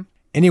 Mm-hmm.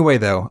 Anyway,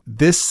 though,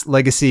 this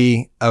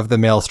legacy of the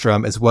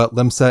Maelstrom is what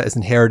Limsa is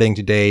inheriting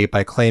today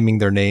by claiming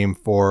their name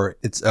for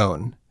its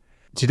own.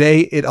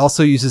 Today, it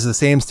also uses the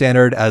same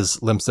standard as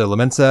Limsa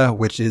Lominsa,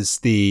 which is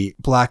the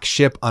black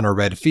ship on a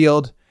red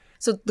field.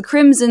 So the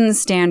crimson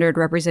standard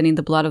representing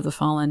the blood of the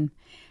fallen,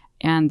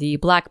 and the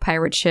black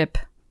pirate ship,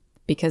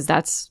 because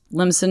that's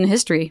Limsan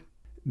history.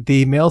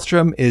 The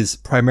Maelstrom is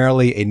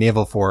primarily a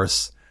naval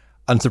force,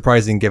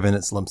 unsurprising given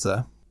its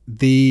Limsa.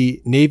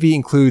 The Navy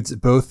includes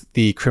both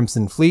the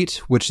Crimson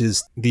Fleet, which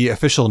is the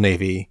official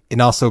Navy,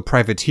 and also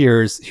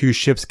privateers whose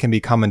ships can be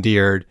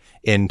commandeered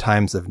in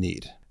times of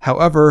need.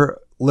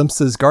 However,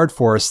 Limsa's guard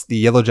force, the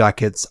Yellow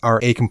Jackets, are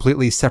a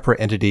completely separate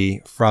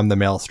entity from the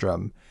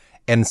Maelstrom,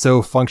 and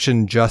so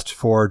function just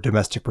for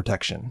domestic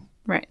protection.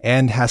 Right.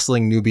 And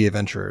hassling newbie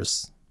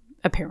adventurers.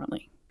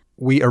 Apparently.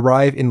 We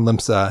arrive in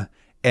Limsa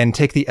and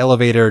take the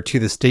elevator to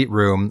the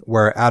stateroom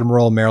where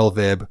Admiral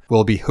Merylvib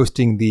will be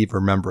hosting the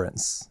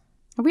Remembrance.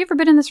 Have we ever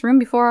been in this room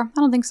before? I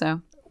don't think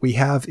so. We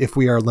have if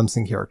we are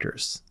Limsan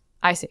characters.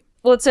 I see.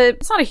 Well,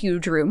 it's not a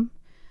huge room,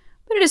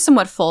 but it is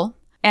somewhat full.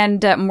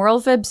 And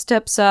Merylvib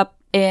steps up,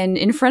 and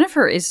in front of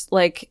her is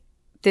like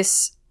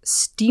this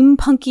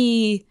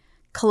steampunky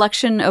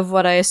collection of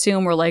what I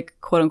assume were like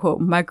quote unquote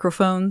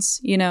microphones,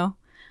 you know,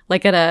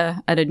 like at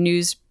a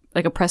news,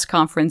 like a press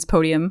conference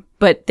podium,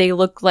 but they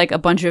look like a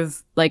bunch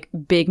of like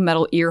big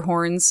metal ear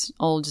horns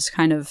all just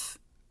kind of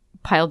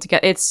piled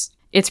together.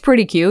 It's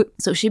pretty cute.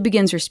 So she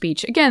begins her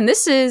speech. Again,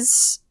 this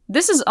is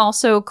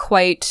also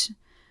quite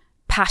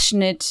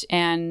passionate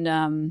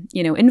and,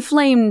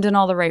 inflamed in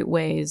all the right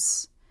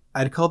ways.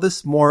 I'd call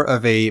this more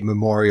of a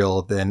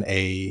memorial than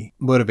a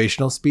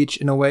motivational speech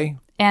in a way.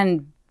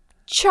 And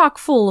chock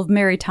full of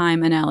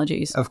maritime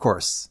analogies. Of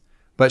course.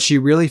 But she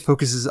really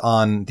focuses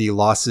on the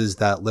losses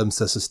that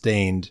Limsa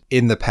sustained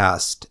in the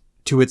past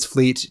to its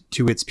fleet,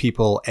 to its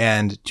people,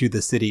 and to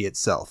the city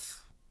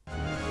itself.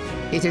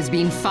 It has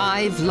been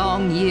 5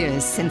 long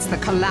years since the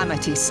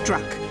calamity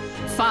struck.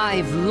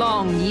 5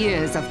 long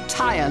years of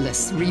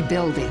tireless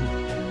rebuilding.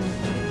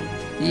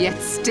 Yet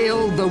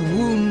still the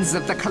wounds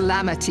of the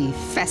calamity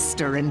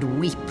fester and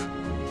weep.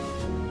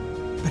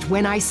 But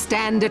when I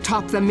stand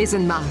atop the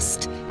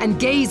mizzenmast and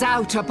gaze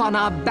out upon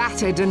our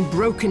battered and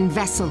broken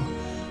vessel,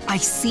 I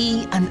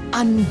see an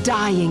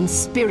undying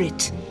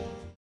spirit.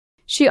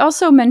 She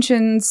also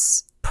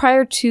mentions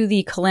prior to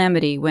the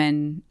calamity,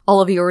 when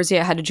all of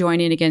Eorzea had to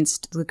join in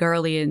against the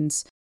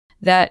Garleans,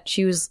 that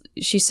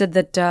she said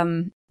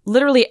that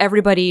literally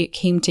everybody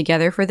came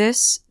together for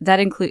this. That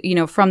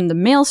include, from the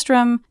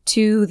Maelstrom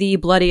to the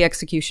Bloody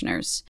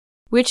Executioners,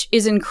 which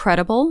is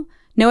incredible.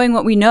 Knowing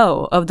what we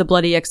know of the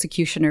Bloody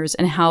Executioners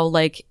and how,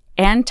 like,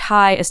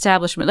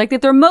 anti-establishment.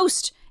 Like, they're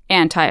most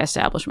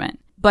anti-establishment.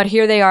 But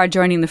here they are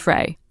joining the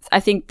fray. I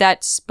think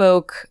that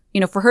spoke,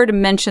 for her to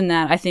mention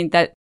that, I think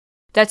that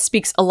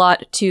speaks a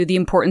lot to the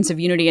importance of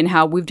unity and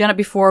how we've done it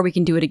before, we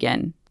can do it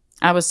again.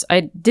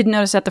 I didn't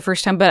notice that the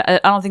first time, but I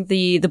don't think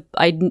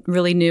I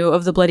really knew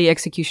of the bloody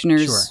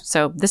executioners. Sure.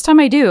 So this time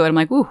I do, and I'm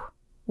like,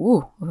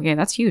 ooh, okay,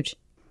 that's huge.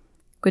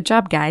 Good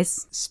job,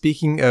 guys.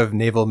 Speaking of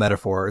naval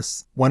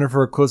metaphors, one of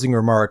her closing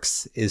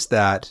remarks is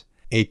that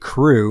a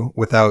crew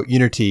without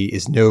unity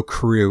is no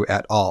crew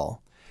at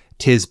all.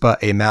 'Tis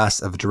but a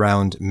mass of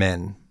drowned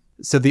men.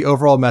 So the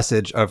overall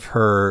message of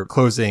her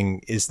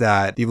closing is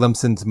that the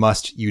Limsons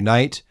must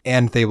unite,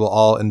 and they will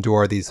all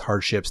endure these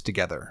hardships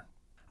together.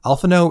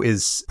 Alphino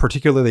is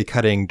particularly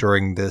cutting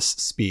during this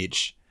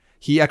speech.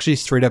 He actually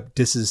straight up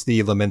disses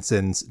the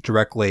Limsons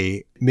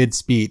directly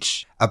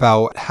mid-speech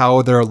about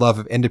how their love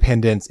of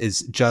independence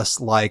is just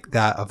like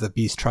that of the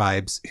beast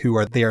tribes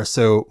they are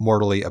so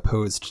mortally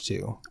opposed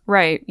to.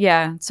 Right,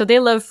 yeah. So they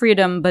love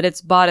freedom, but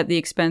it's bought at the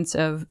expense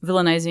of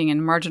villainizing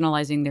and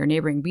marginalizing their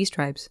neighboring beast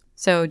tribes.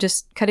 So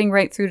just cutting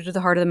right through to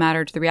the heart of the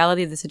matter, to the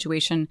reality of the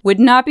situation, would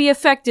not be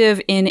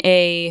effective in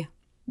a,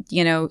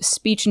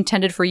 speech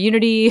intended for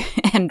unity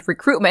and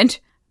recruitment,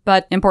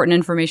 but important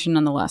information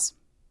nonetheless,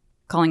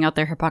 calling out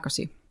their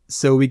hypocrisy.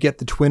 So we get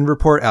the twin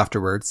report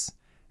afterwards,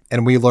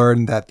 and we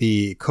learn that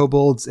the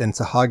kobolds and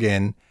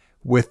Sahagin,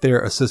 with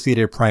their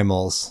associated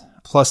primals,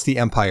 plus the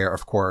Empire,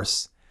 of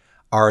course,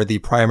 are the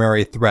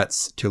primary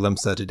threats to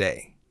Limsa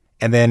today.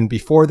 And then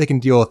before they can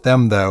deal with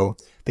them, though,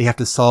 they have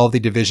to solve the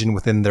division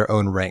within their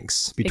own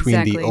ranks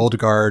between the old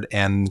guard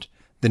and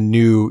the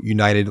new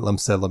united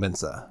Limsa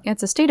Liminsa. Yeah,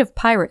 it's a state of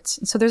pirates.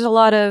 So there's a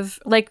lot of,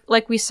 like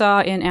we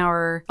saw in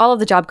all of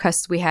the job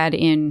quests we had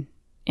in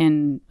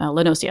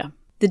Lenosia.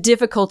 The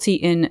difficulty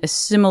in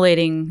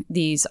assimilating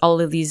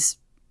all of these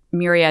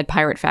myriad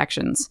pirate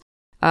factions,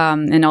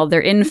 and all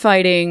their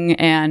infighting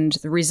and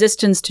the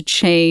resistance to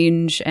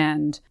change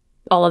and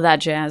all of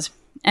that jazz.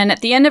 And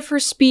at the end of her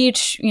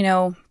speech,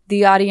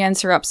 the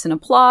audience erupts in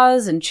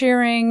applause and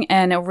cheering,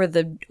 and over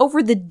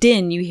the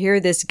din, you hear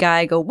this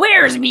guy go,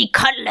 "Where's me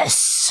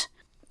cutlass?"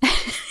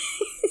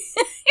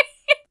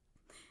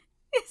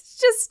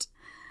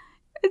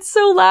 It's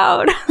so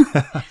loud.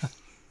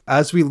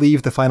 As we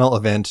leave the final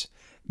event,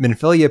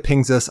 Minfilia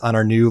pings us on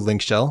our new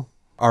link shell,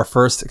 our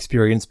first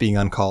experience being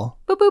on call.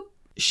 Boop, boop.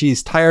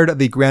 She's tired of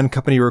the Grand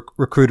Company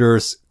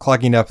recruiters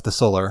clogging up the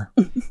solar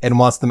and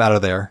wants them out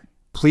of there.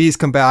 Please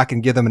come back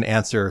and give them an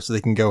answer so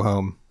they can go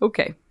home.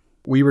 Okay.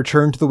 We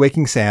return to the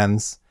Waking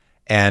Sands,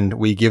 and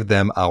we give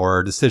them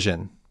our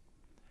decision.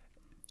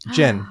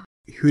 Jen,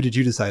 who did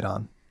you decide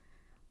on?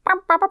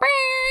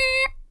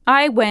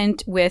 I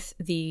went with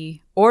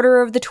the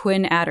Order of the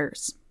Twin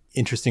Adders.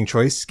 Interesting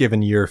choice,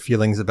 given your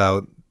feelings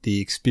about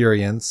the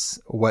experience.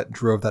 What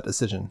drove that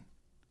decision?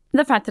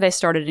 The fact that I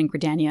started in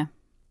Gridania.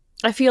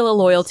 I feel a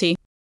loyalty.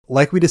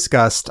 Like we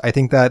discussed, I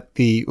think that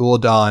the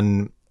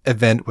Ul'dan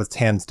event was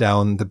hands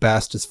down the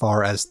best as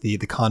far as the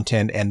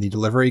content and the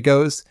delivery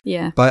goes.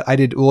 Yeah. But I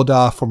did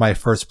Ul'dah for my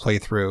first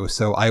playthrough,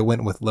 so I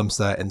went with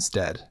Limsa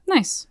instead.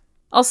 Nice.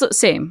 Also,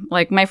 same.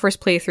 Like, my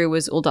first playthrough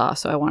was Ul'dah,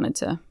 so I wanted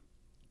to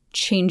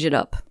change it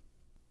up.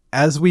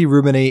 As we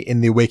ruminate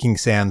in the Waking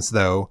Sands,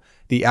 though,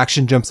 the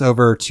action jumps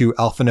over to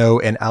Alphino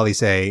and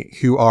Alisaie,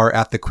 who are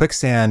at the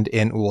quicksand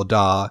in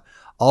Ul'dah,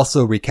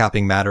 also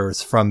recapping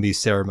matters from these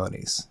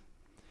ceremonies.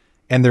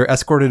 And they're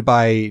escorted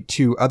by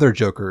two other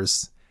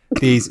jokers,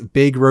 these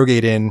big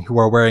Rogaden who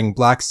are wearing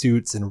black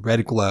suits and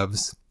red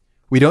gloves.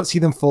 We don't see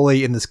them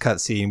fully in this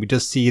cutscene. We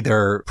just see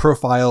their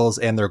profiles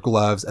and their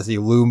gloves as they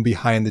loom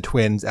behind the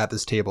twins at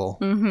this table.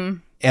 Mm-hmm.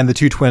 And the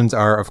two twins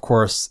are, of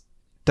course,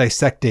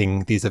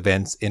 dissecting these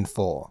events in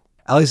full.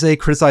 Alisaie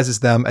criticizes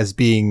them as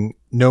being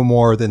no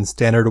more than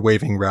standard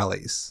waving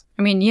rallies.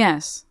 I mean,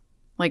 yes.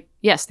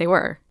 Yes, they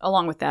were.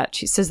 Along with that,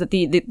 she says that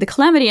the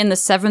Calamity in the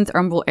 7th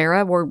Umbral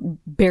era were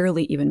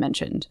barely even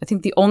mentioned. I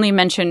think the only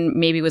mention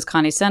maybe was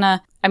Kane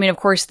Senna. I mean, of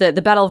course, the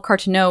Battle of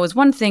Carteneau is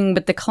one thing,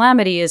 but the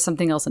Calamity is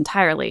something else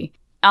entirely.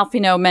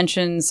 Alphino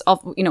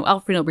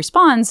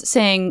responds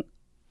saying,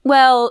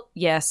 well,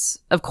 yes,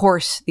 of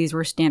course, these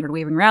were standard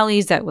waving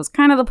rallies. That was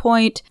kind of the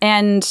point.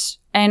 And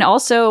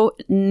also,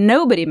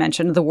 nobody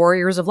mentioned the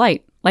Warriors of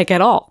Light,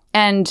 at all.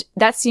 And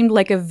that seemed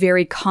like a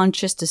very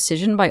conscious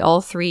decision by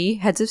all three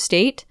heads of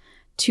state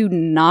to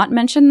not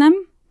mention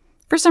them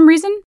for some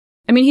reason.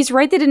 I mean, he's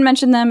right, they didn't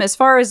mention them. As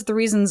far as the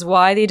reasons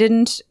why they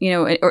didn't,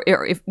 or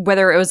if,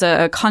 whether it was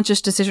a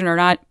conscious decision or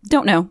not,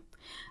 don't know.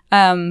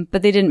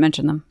 But they didn't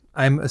mention them.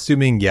 I'm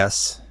assuming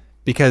yes,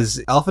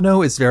 because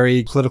Alphino is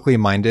very politically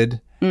minded,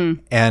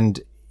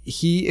 and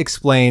he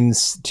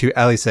explains to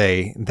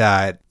Alisaie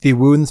that the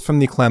wounds from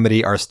the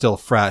Calamity are still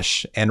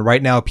fresh, and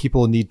right now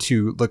people need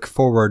to look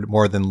forward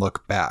more than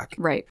look back.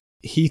 Right.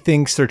 He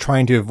thinks they're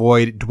trying to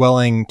avoid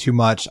dwelling too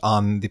much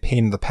on the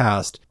pain of the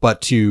past, but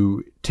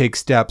to take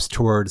steps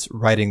towards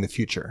righting the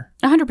future.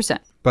 100%.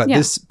 But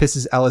this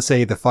pisses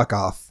Eorzea the fuck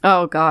off.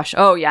 Oh, gosh.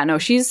 Oh, yeah. No,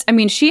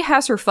 she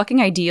has her fucking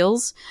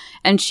ideals,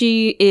 and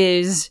she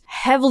is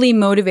heavily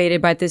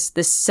motivated by this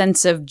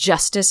sense of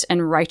justice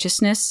and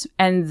righteousness,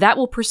 and that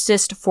will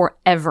persist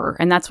forever.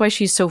 And that's why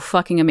she's so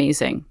fucking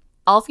amazing.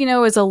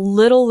 Alfino is a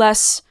little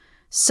less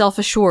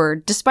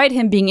self-assured, despite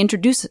him being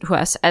introduced to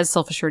us as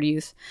self-assured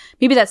youth.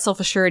 Maybe that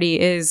self-assurity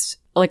is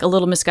like a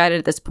little misguided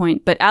at this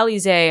point, but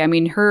Eorzea, I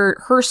mean,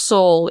 her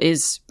soul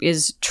is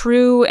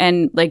true,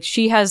 and like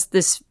she has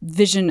this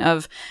vision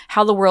of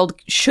how the world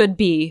should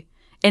be,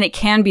 and it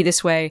can be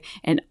this way,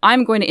 and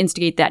I'm going to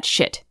instigate that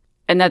shit.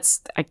 And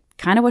that's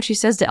kind of what she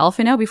says to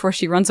Alfino before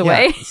she runs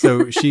away. Yeah,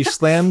 so she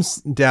slams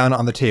down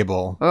on the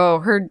table. Oh,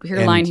 her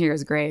line here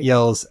is great.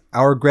 Yells,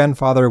 "Our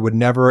grandfather would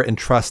never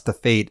entrust the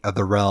fate of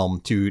the realm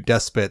to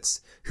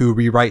despots who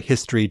rewrite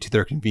history to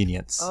their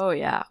convenience." Oh,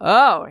 yeah.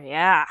 Oh,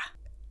 yeah.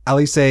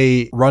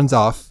 Eorzea runs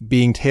off,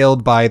 being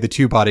tailed by the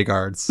 2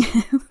 bodyguards.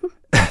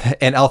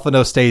 And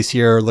Alfino stays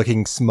here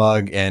looking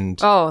smug and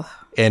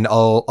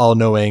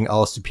all-knowing,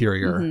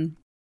 all-superior. Mm-hmm.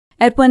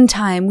 At one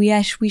time,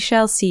 we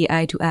shall see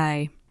eye to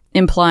eye.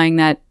 Implying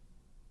that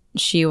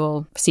she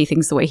will see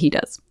things the way he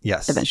does.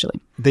 Yes. Eventually.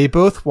 They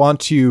both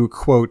want to,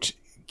 quote,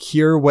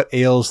 cure what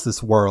ails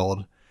this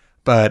world,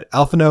 but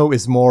Alfino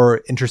is more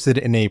interested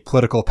in a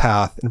political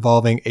path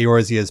involving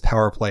Eorzea's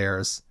power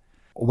players,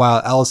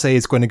 while Eorzea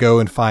is going to go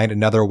and find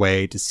another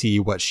way to see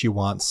what she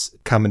wants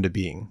come into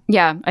being.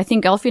 Yeah, I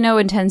think Alfino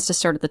intends to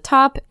start at the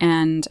top,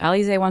 and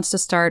Eorzea wants to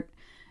start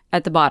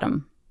at the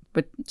bottom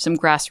with some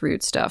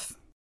grassroots stuff.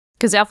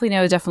 Because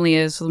Alfino definitely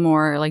is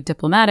more like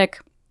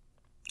diplomatic.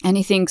 And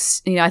he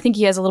thinks, I think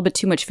he has a little bit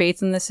too much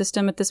faith in the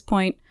system at this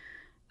point.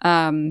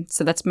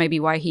 So that's maybe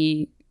why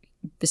he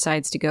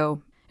decides to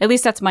go. At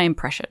least that's my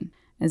impression,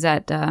 is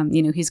that,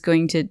 he's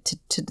going to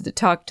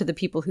talk to the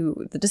people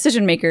the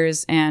decision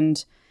makers,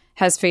 and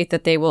has faith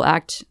that they will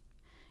act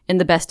in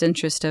the best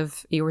interest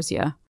of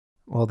Eorzea.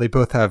 Well, they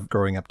both have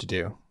growing up to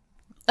do.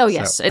 Oh,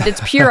 yes. So.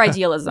 It's pure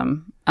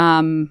idealism.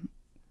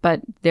 But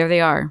there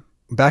they are.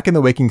 Back in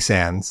the Waking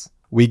Sands,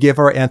 we give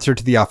our answer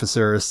to the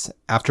officers,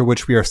 after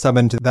which we are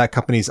summoned to that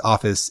company's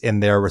office in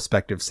their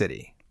respective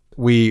city.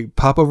 We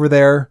pop over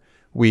there,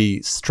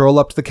 we stroll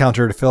up to the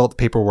counter to fill out the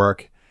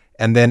paperwork,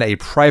 and then a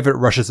private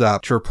rushes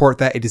up to report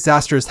that a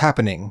disaster is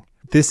happening.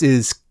 This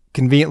is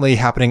conveniently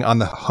happening on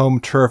the home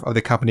turf of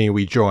the company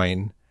we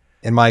join,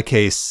 in my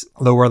case,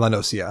 Lower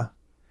Lanosia.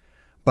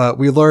 But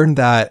we learn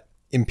that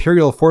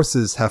Imperial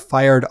forces have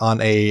fired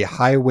on a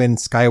High-Wind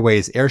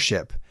Skyways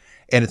airship,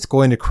 and it's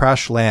going to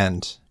crash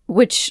land.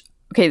 Which...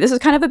 Okay, this is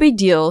kind of a big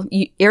deal.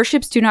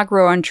 Airships do not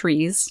grow on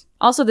trees.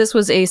 Also, this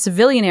was a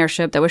civilian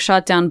airship that was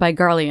shot down by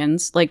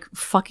Garleans. Like,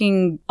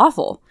 fucking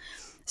awful.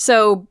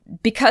 So,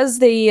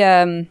 because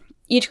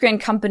each Grand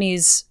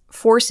Company's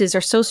forces are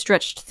so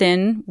stretched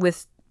thin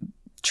with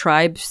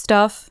tribe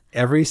stuff.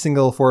 Every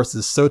single force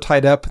is so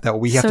tied up that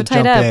we have to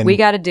jump in. We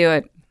gotta do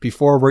it.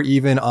 Before we're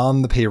even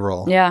on the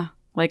payroll. Yeah.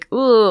 Like,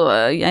 ooh,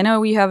 I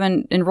know we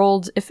haven't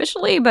enrolled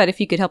officially, but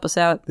if you could help us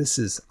out. This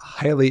is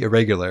highly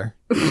irregular.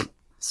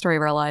 Story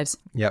of our lives.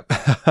 Yep.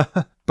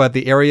 But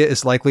the area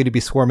is likely to be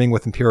swarming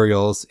with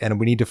Imperials, and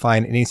we need to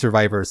find any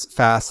survivors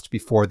fast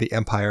before the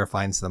Empire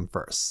finds them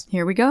first.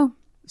 Here we go.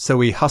 So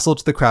we hustle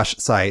to the crash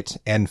site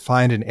and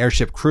find an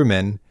airship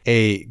crewman,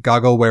 a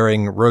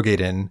goggle-wearing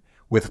Rogaden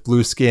with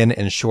blue skin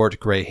and short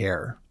gray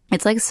hair.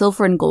 It's like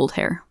silver and gold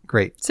hair.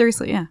 Great.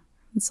 Seriously, yeah.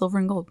 It's silver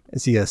and gold.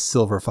 Is he a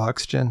silver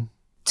fox, Jen?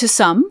 To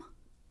some.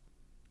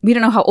 We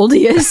don't know how old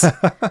he is.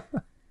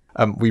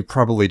 We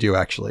probably do,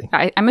 actually.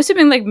 I'm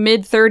assuming like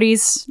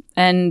mid-30s,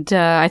 and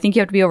I think you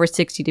have to be over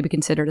 60 to be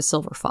considered a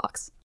silver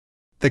fox.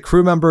 The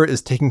crew member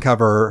is taking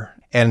cover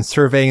and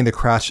surveying the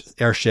crashed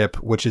airship,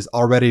 which is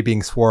already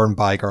being swarmed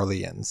by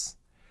Garleans.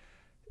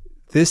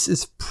 This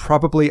is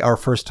probably our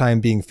first time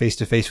being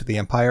face-to-face with the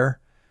Empire.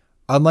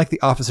 Unlike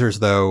the officers,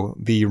 though,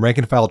 the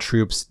rank-and-file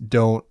troops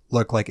don't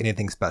look like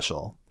anything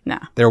special.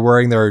 Nah. They're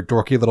wearing their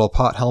dorky little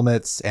pot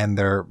helmets and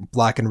their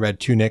black and red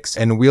tunics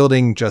and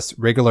wielding just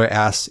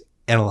regular-ass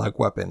analog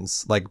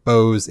weapons like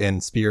bows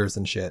and spears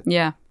and shit.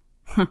 Yeah.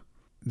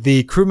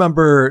 The crew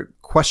member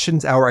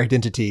questions our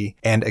identity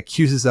and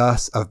accuses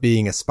us of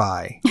being a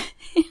spy.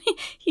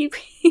 he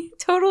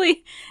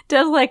totally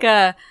does like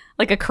a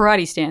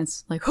karate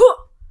stance. Like, huh!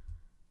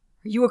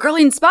 Are you a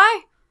Garlean spy?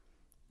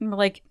 And we're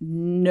like,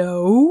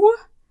 no.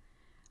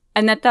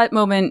 And at that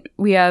moment,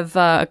 we have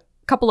a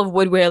couple of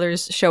wood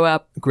whalers show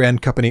up.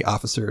 Grand Company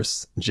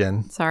officers,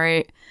 Jen.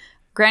 Sorry.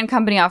 Grand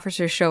Company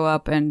officers show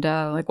up and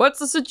like, what's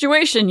the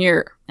situation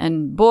here?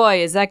 And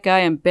boy, is that guy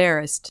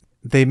embarrassed.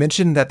 They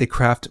mention that the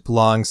craft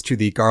belongs to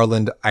the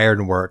Garland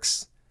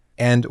Ironworks,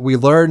 and we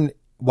learn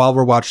while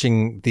we're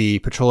watching the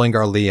patrolling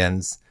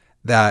Garleans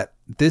that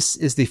this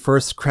is the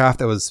first craft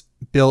that was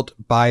built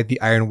by the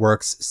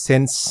Ironworks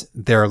since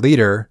their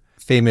leader,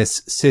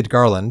 famous Sid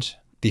Garland,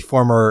 the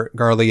former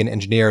Garlean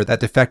engineer that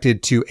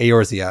defected to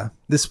Eorzea.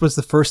 This was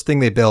the first thing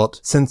they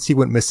built since he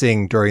went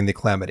missing during the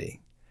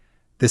Calamity.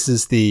 This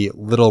is the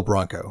Little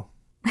Bronco.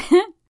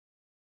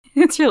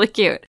 It's really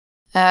cute.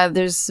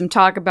 There's some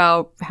talk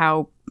about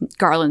how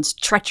Garland's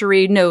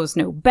treachery knows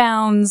no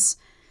bounds.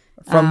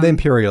 From the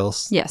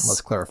Imperials. Yes.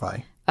 Let's clarify.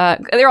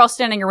 They're all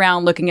standing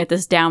around looking at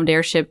this downed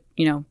airship,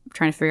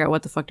 trying to figure out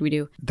what the fuck do we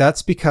do.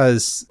 That's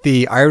because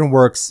the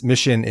Ironworks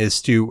mission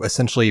is to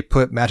essentially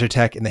put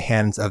Magitech in the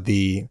hands of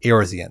the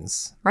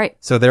Eorzeans. Right.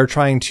 So they're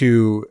trying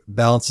to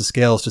balance the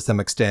scales to some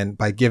extent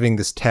by giving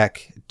this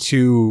tech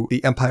to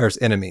the Empire's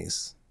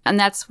enemies. And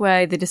that's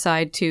why they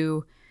decide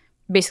to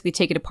basically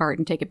take it apart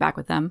and take it back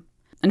with them.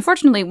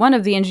 Unfortunately, one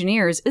of the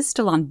engineers is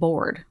still on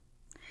board.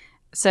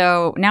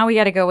 So now we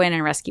got to go in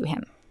and rescue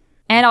him.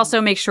 And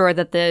also make sure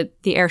that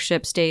the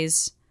airship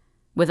stays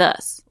with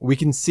us. We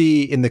can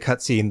see in the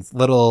cutscenes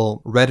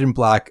little red and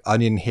black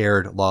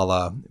onion-haired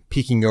Lala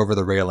peeking over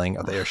the railing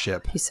of the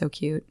airship. He's so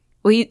cute.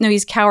 Well,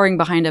 he's cowering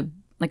behind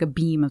a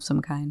beam of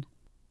some kind.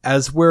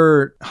 As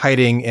we're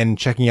hiding and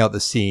checking out the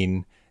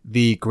scene,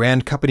 the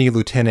Grand Company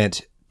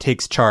Lieutenant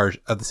takes charge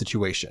of the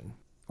situation.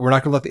 We're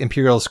not going to let the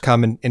Imperials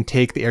come and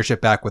take the airship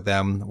back with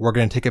them. We're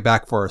going to take it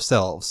back for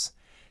ourselves.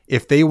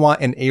 If they want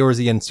an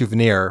Eorzean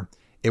souvenir,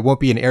 it won't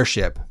be an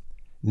airship.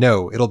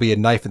 No, it'll be a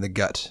knife in the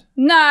gut.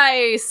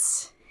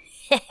 Nice!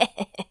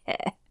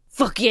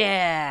 Fuck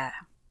yeah!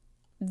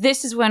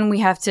 This is when we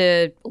have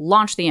to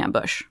launch the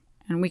ambush.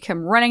 And we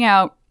come running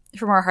out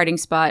from our hiding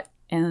spot,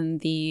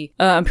 and the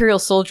Imperial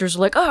soldiers are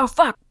like, oh,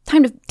 fuck!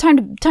 Time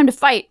to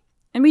fight!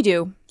 And we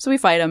do. So we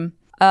fight them.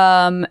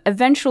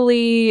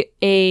 Eventually,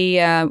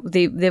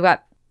 they've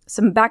got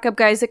some backup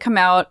guys that come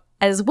out,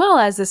 as well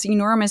as this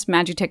enormous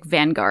Magitech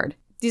vanguard.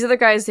 These other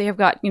guys, they have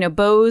got,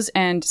 bows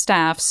and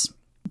staffs,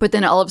 but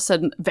then all of a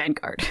sudden,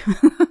 vanguard,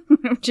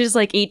 which is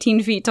like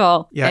 18 feet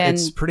tall. Yeah, and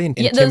it's pretty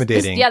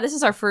intimidating. This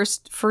is our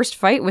first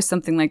fight with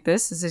something like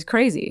this. This is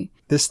crazy.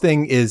 This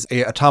thing is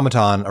a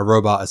automaton, a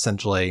robot,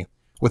 essentially,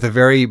 with a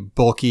very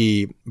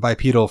bulky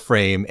bipedal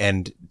frame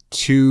and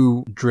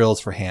 2 drills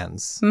for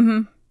hands.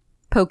 Mm-hmm.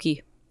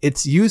 Pokey.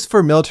 It's used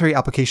for military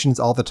applications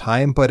all the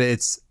time, but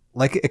it's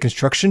like a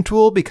construction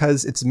tool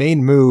because its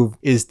main move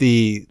is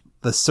the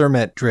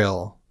cement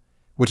drill,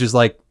 which is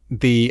like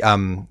the,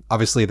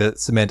 obviously the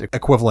cement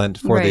equivalent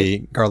for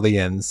the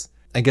Garleans.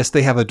 I guess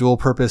they have a dual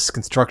purpose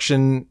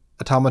construction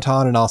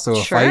automaton and also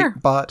a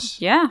fight bot.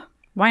 Yeah,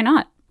 why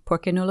not? ¿Por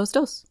qué no los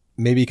dos?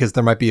 Maybe because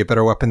there might be a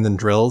better weapon than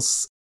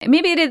drills.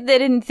 Maybe they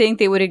didn't think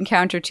they would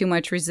encounter too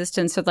much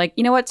resistance. So like,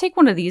 you know what? Take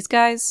one of these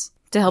guys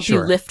to help you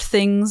lift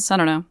things. I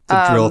don't know.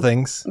 To drill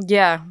things.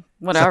 Yeah,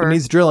 whatever. Something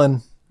needs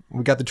drilling.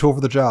 We got the tool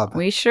for the job.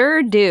 We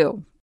sure do.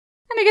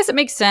 And I guess it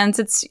makes sense.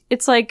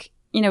 It's like,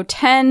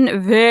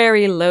 10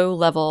 very low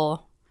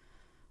level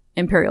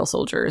Imperial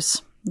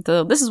soldiers.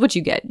 This is what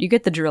you get. You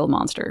get the drill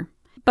monster.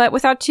 But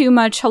without too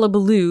much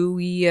hullabaloo,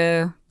 we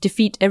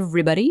defeat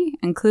everybody,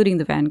 including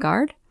the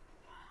Vanguard,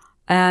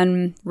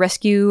 and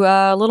rescue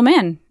little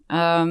man,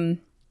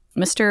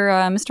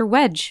 Mr.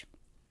 Wedge.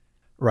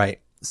 Right.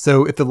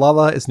 So if the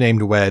Lala is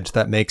named Wedge,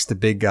 that makes the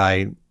big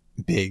guy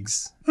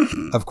Biggs,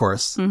 of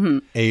course. Mm-hmm.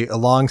 A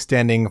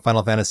long-standing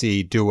Final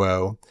Fantasy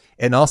duo,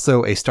 and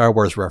also a Star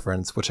Wars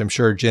reference, which I'm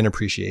sure Jin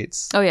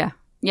appreciates. Oh, yeah.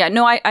 Yeah,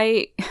 no,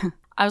 I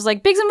was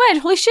like, Biggs and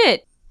Wedge, holy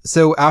shit.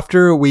 So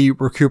after we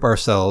recoup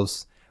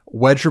ourselves,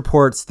 Wedge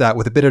reports that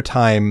with a bit of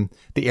time,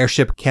 the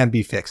airship can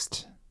be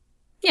fixed.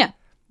 Yeah.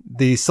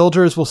 The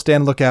soldiers will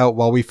stand lookout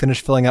while we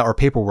finish filling out our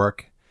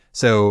paperwork.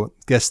 So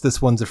guess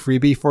this one's a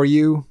freebie for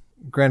you,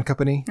 Grand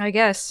Company? I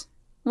guess.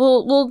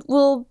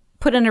 We'll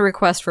put in a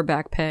request for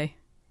back pay.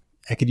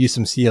 I could use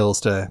some seals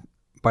to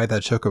buy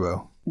that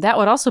chocobo. That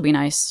would also be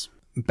nice.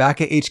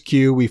 Back at HQ,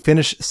 we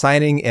finish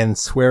signing and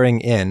swearing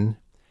in,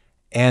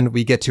 and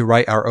we get to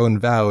write our own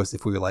vows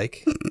if we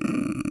like.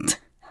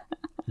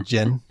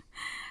 Jin?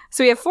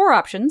 So we have 4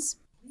 options.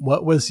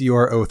 What was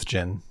your oath,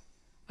 Jin?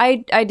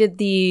 I did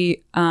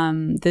the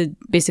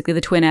basically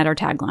the twin at our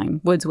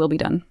tagline. Woods will be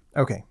done.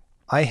 Okay.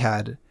 I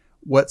had,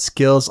 what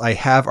skills I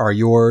have are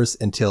yours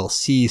until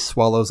sea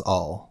swallows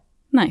all.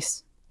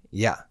 Nice.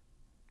 Yeah.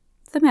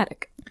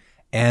 Thematic.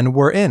 And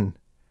we're in.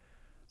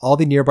 All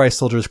the nearby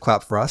soldiers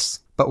clap for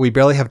us, but we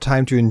barely have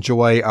time to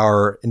enjoy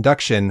our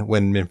induction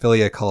when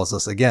Minfilia calls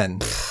us again.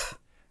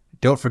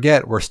 Don't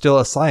forget, we're still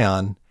a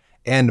scion.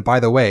 And by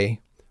the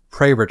way,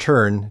 pray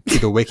return to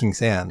the Waking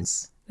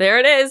Sands. There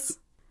it is.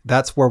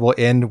 That's where we'll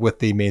end with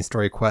the main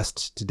story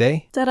quest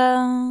today.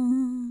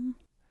 Ta-da!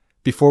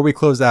 Before we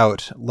close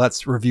out,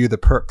 let's review the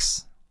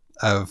perks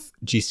of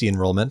GC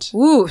enrollment.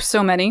 Ooh,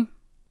 so many.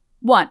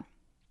 1.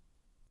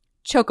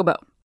 Chocobo.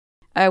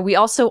 We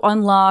also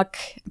unlock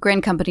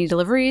Grand Company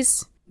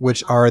deliveries,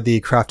 which are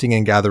the crafting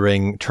and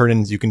gathering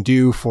turn-ins you can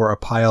do for a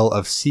pile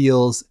of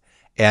seals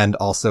and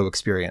also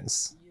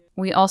experience.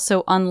 We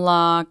also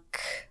unlock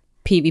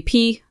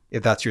PvP.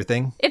 If that's your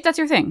thing. If that's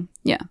your thing,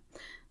 yeah.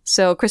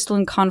 So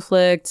Crystalline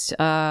Conflict,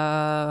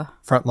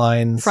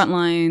 Frontlines,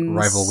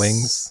 Rival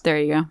Wings. There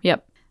you go.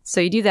 Yep. So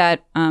you do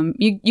that.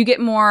 You get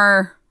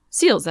more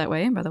seals that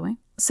way, by the way.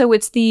 So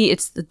it's the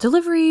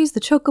deliveries, the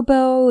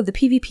chocobo, the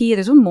PvP.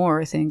 There's one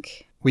more, I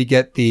think. We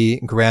get the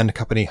Grand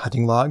Company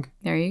hunting log.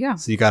 There you go.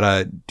 So you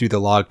gotta do the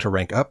log to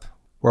rank up,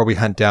 where we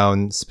hunt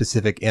down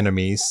specific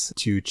enemies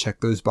to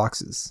check those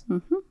boxes.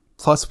 Mm-hmm.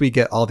 Plus, we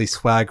get all the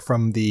swag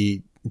from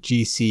the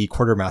GC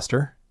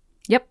Quartermaster.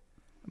 Yep.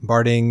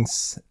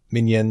 Bardings,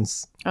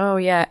 minions. Oh,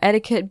 yeah.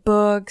 Etiquette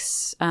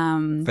books.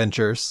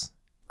 Ventures.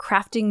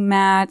 Crafting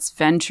mats.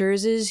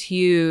 Ventures is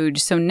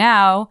huge. So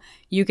now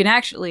you can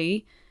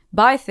actually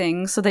buy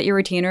things so that your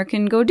retainer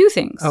can go do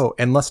things. Oh,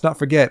 and let's not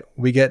forget,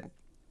 we get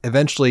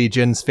eventually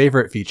Jin's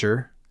favorite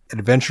feature,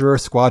 Adventurer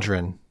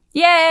Squadron.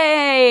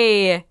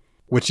 Yay!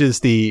 Which is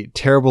the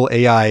terrible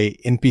AI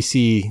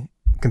NPC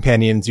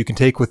companions you can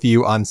take with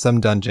you on some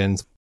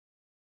dungeons.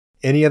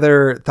 Any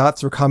other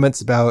thoughts or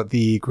comments about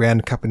the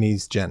Grand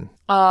Company's Jin?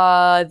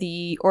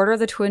 The Order of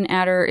the Twin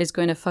Adder is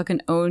going to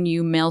fucking own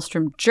you,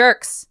 Maelstrom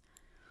jerks.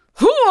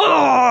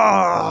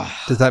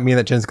 Does that mean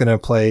that Jin's going to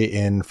play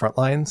in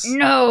Frontlines?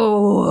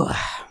 No.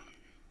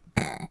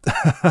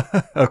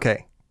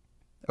 Okay.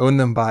 Own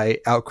them by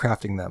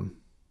outcrafting them.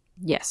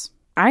 Yes.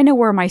 I know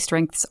where my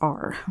strengths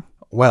are.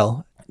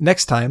 Well,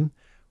 next time,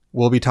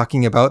 we'll be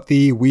talking about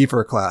the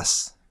Weaver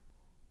class.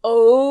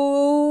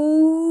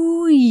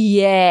 Oh,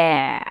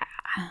 yeah.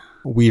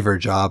 Weaver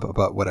job,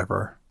 but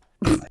whatever.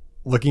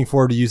 Looking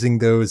forward to using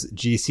those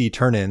GC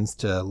turn-ins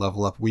to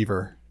level up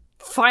Weaver.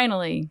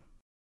 Finally.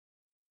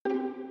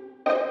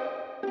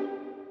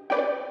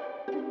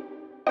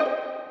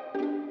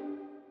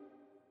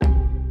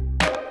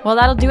 Well,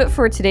 that'll do it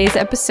for today's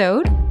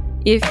episode.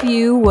 If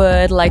you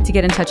would like to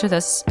get in touch with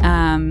us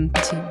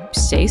to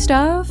say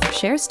stuff,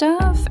 share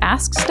stuff,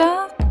 ask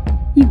stuff,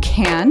 you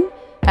can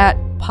at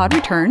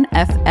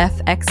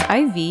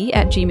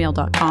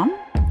podreturnffxiv@gmail.com.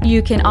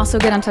 You can also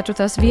get in touch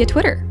with us via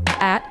Twitter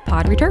at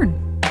podreturn.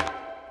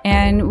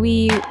 And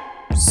we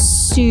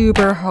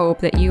super hope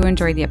that you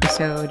enjoyed the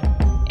episode,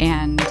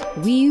 and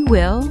we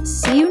will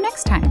see you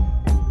next time.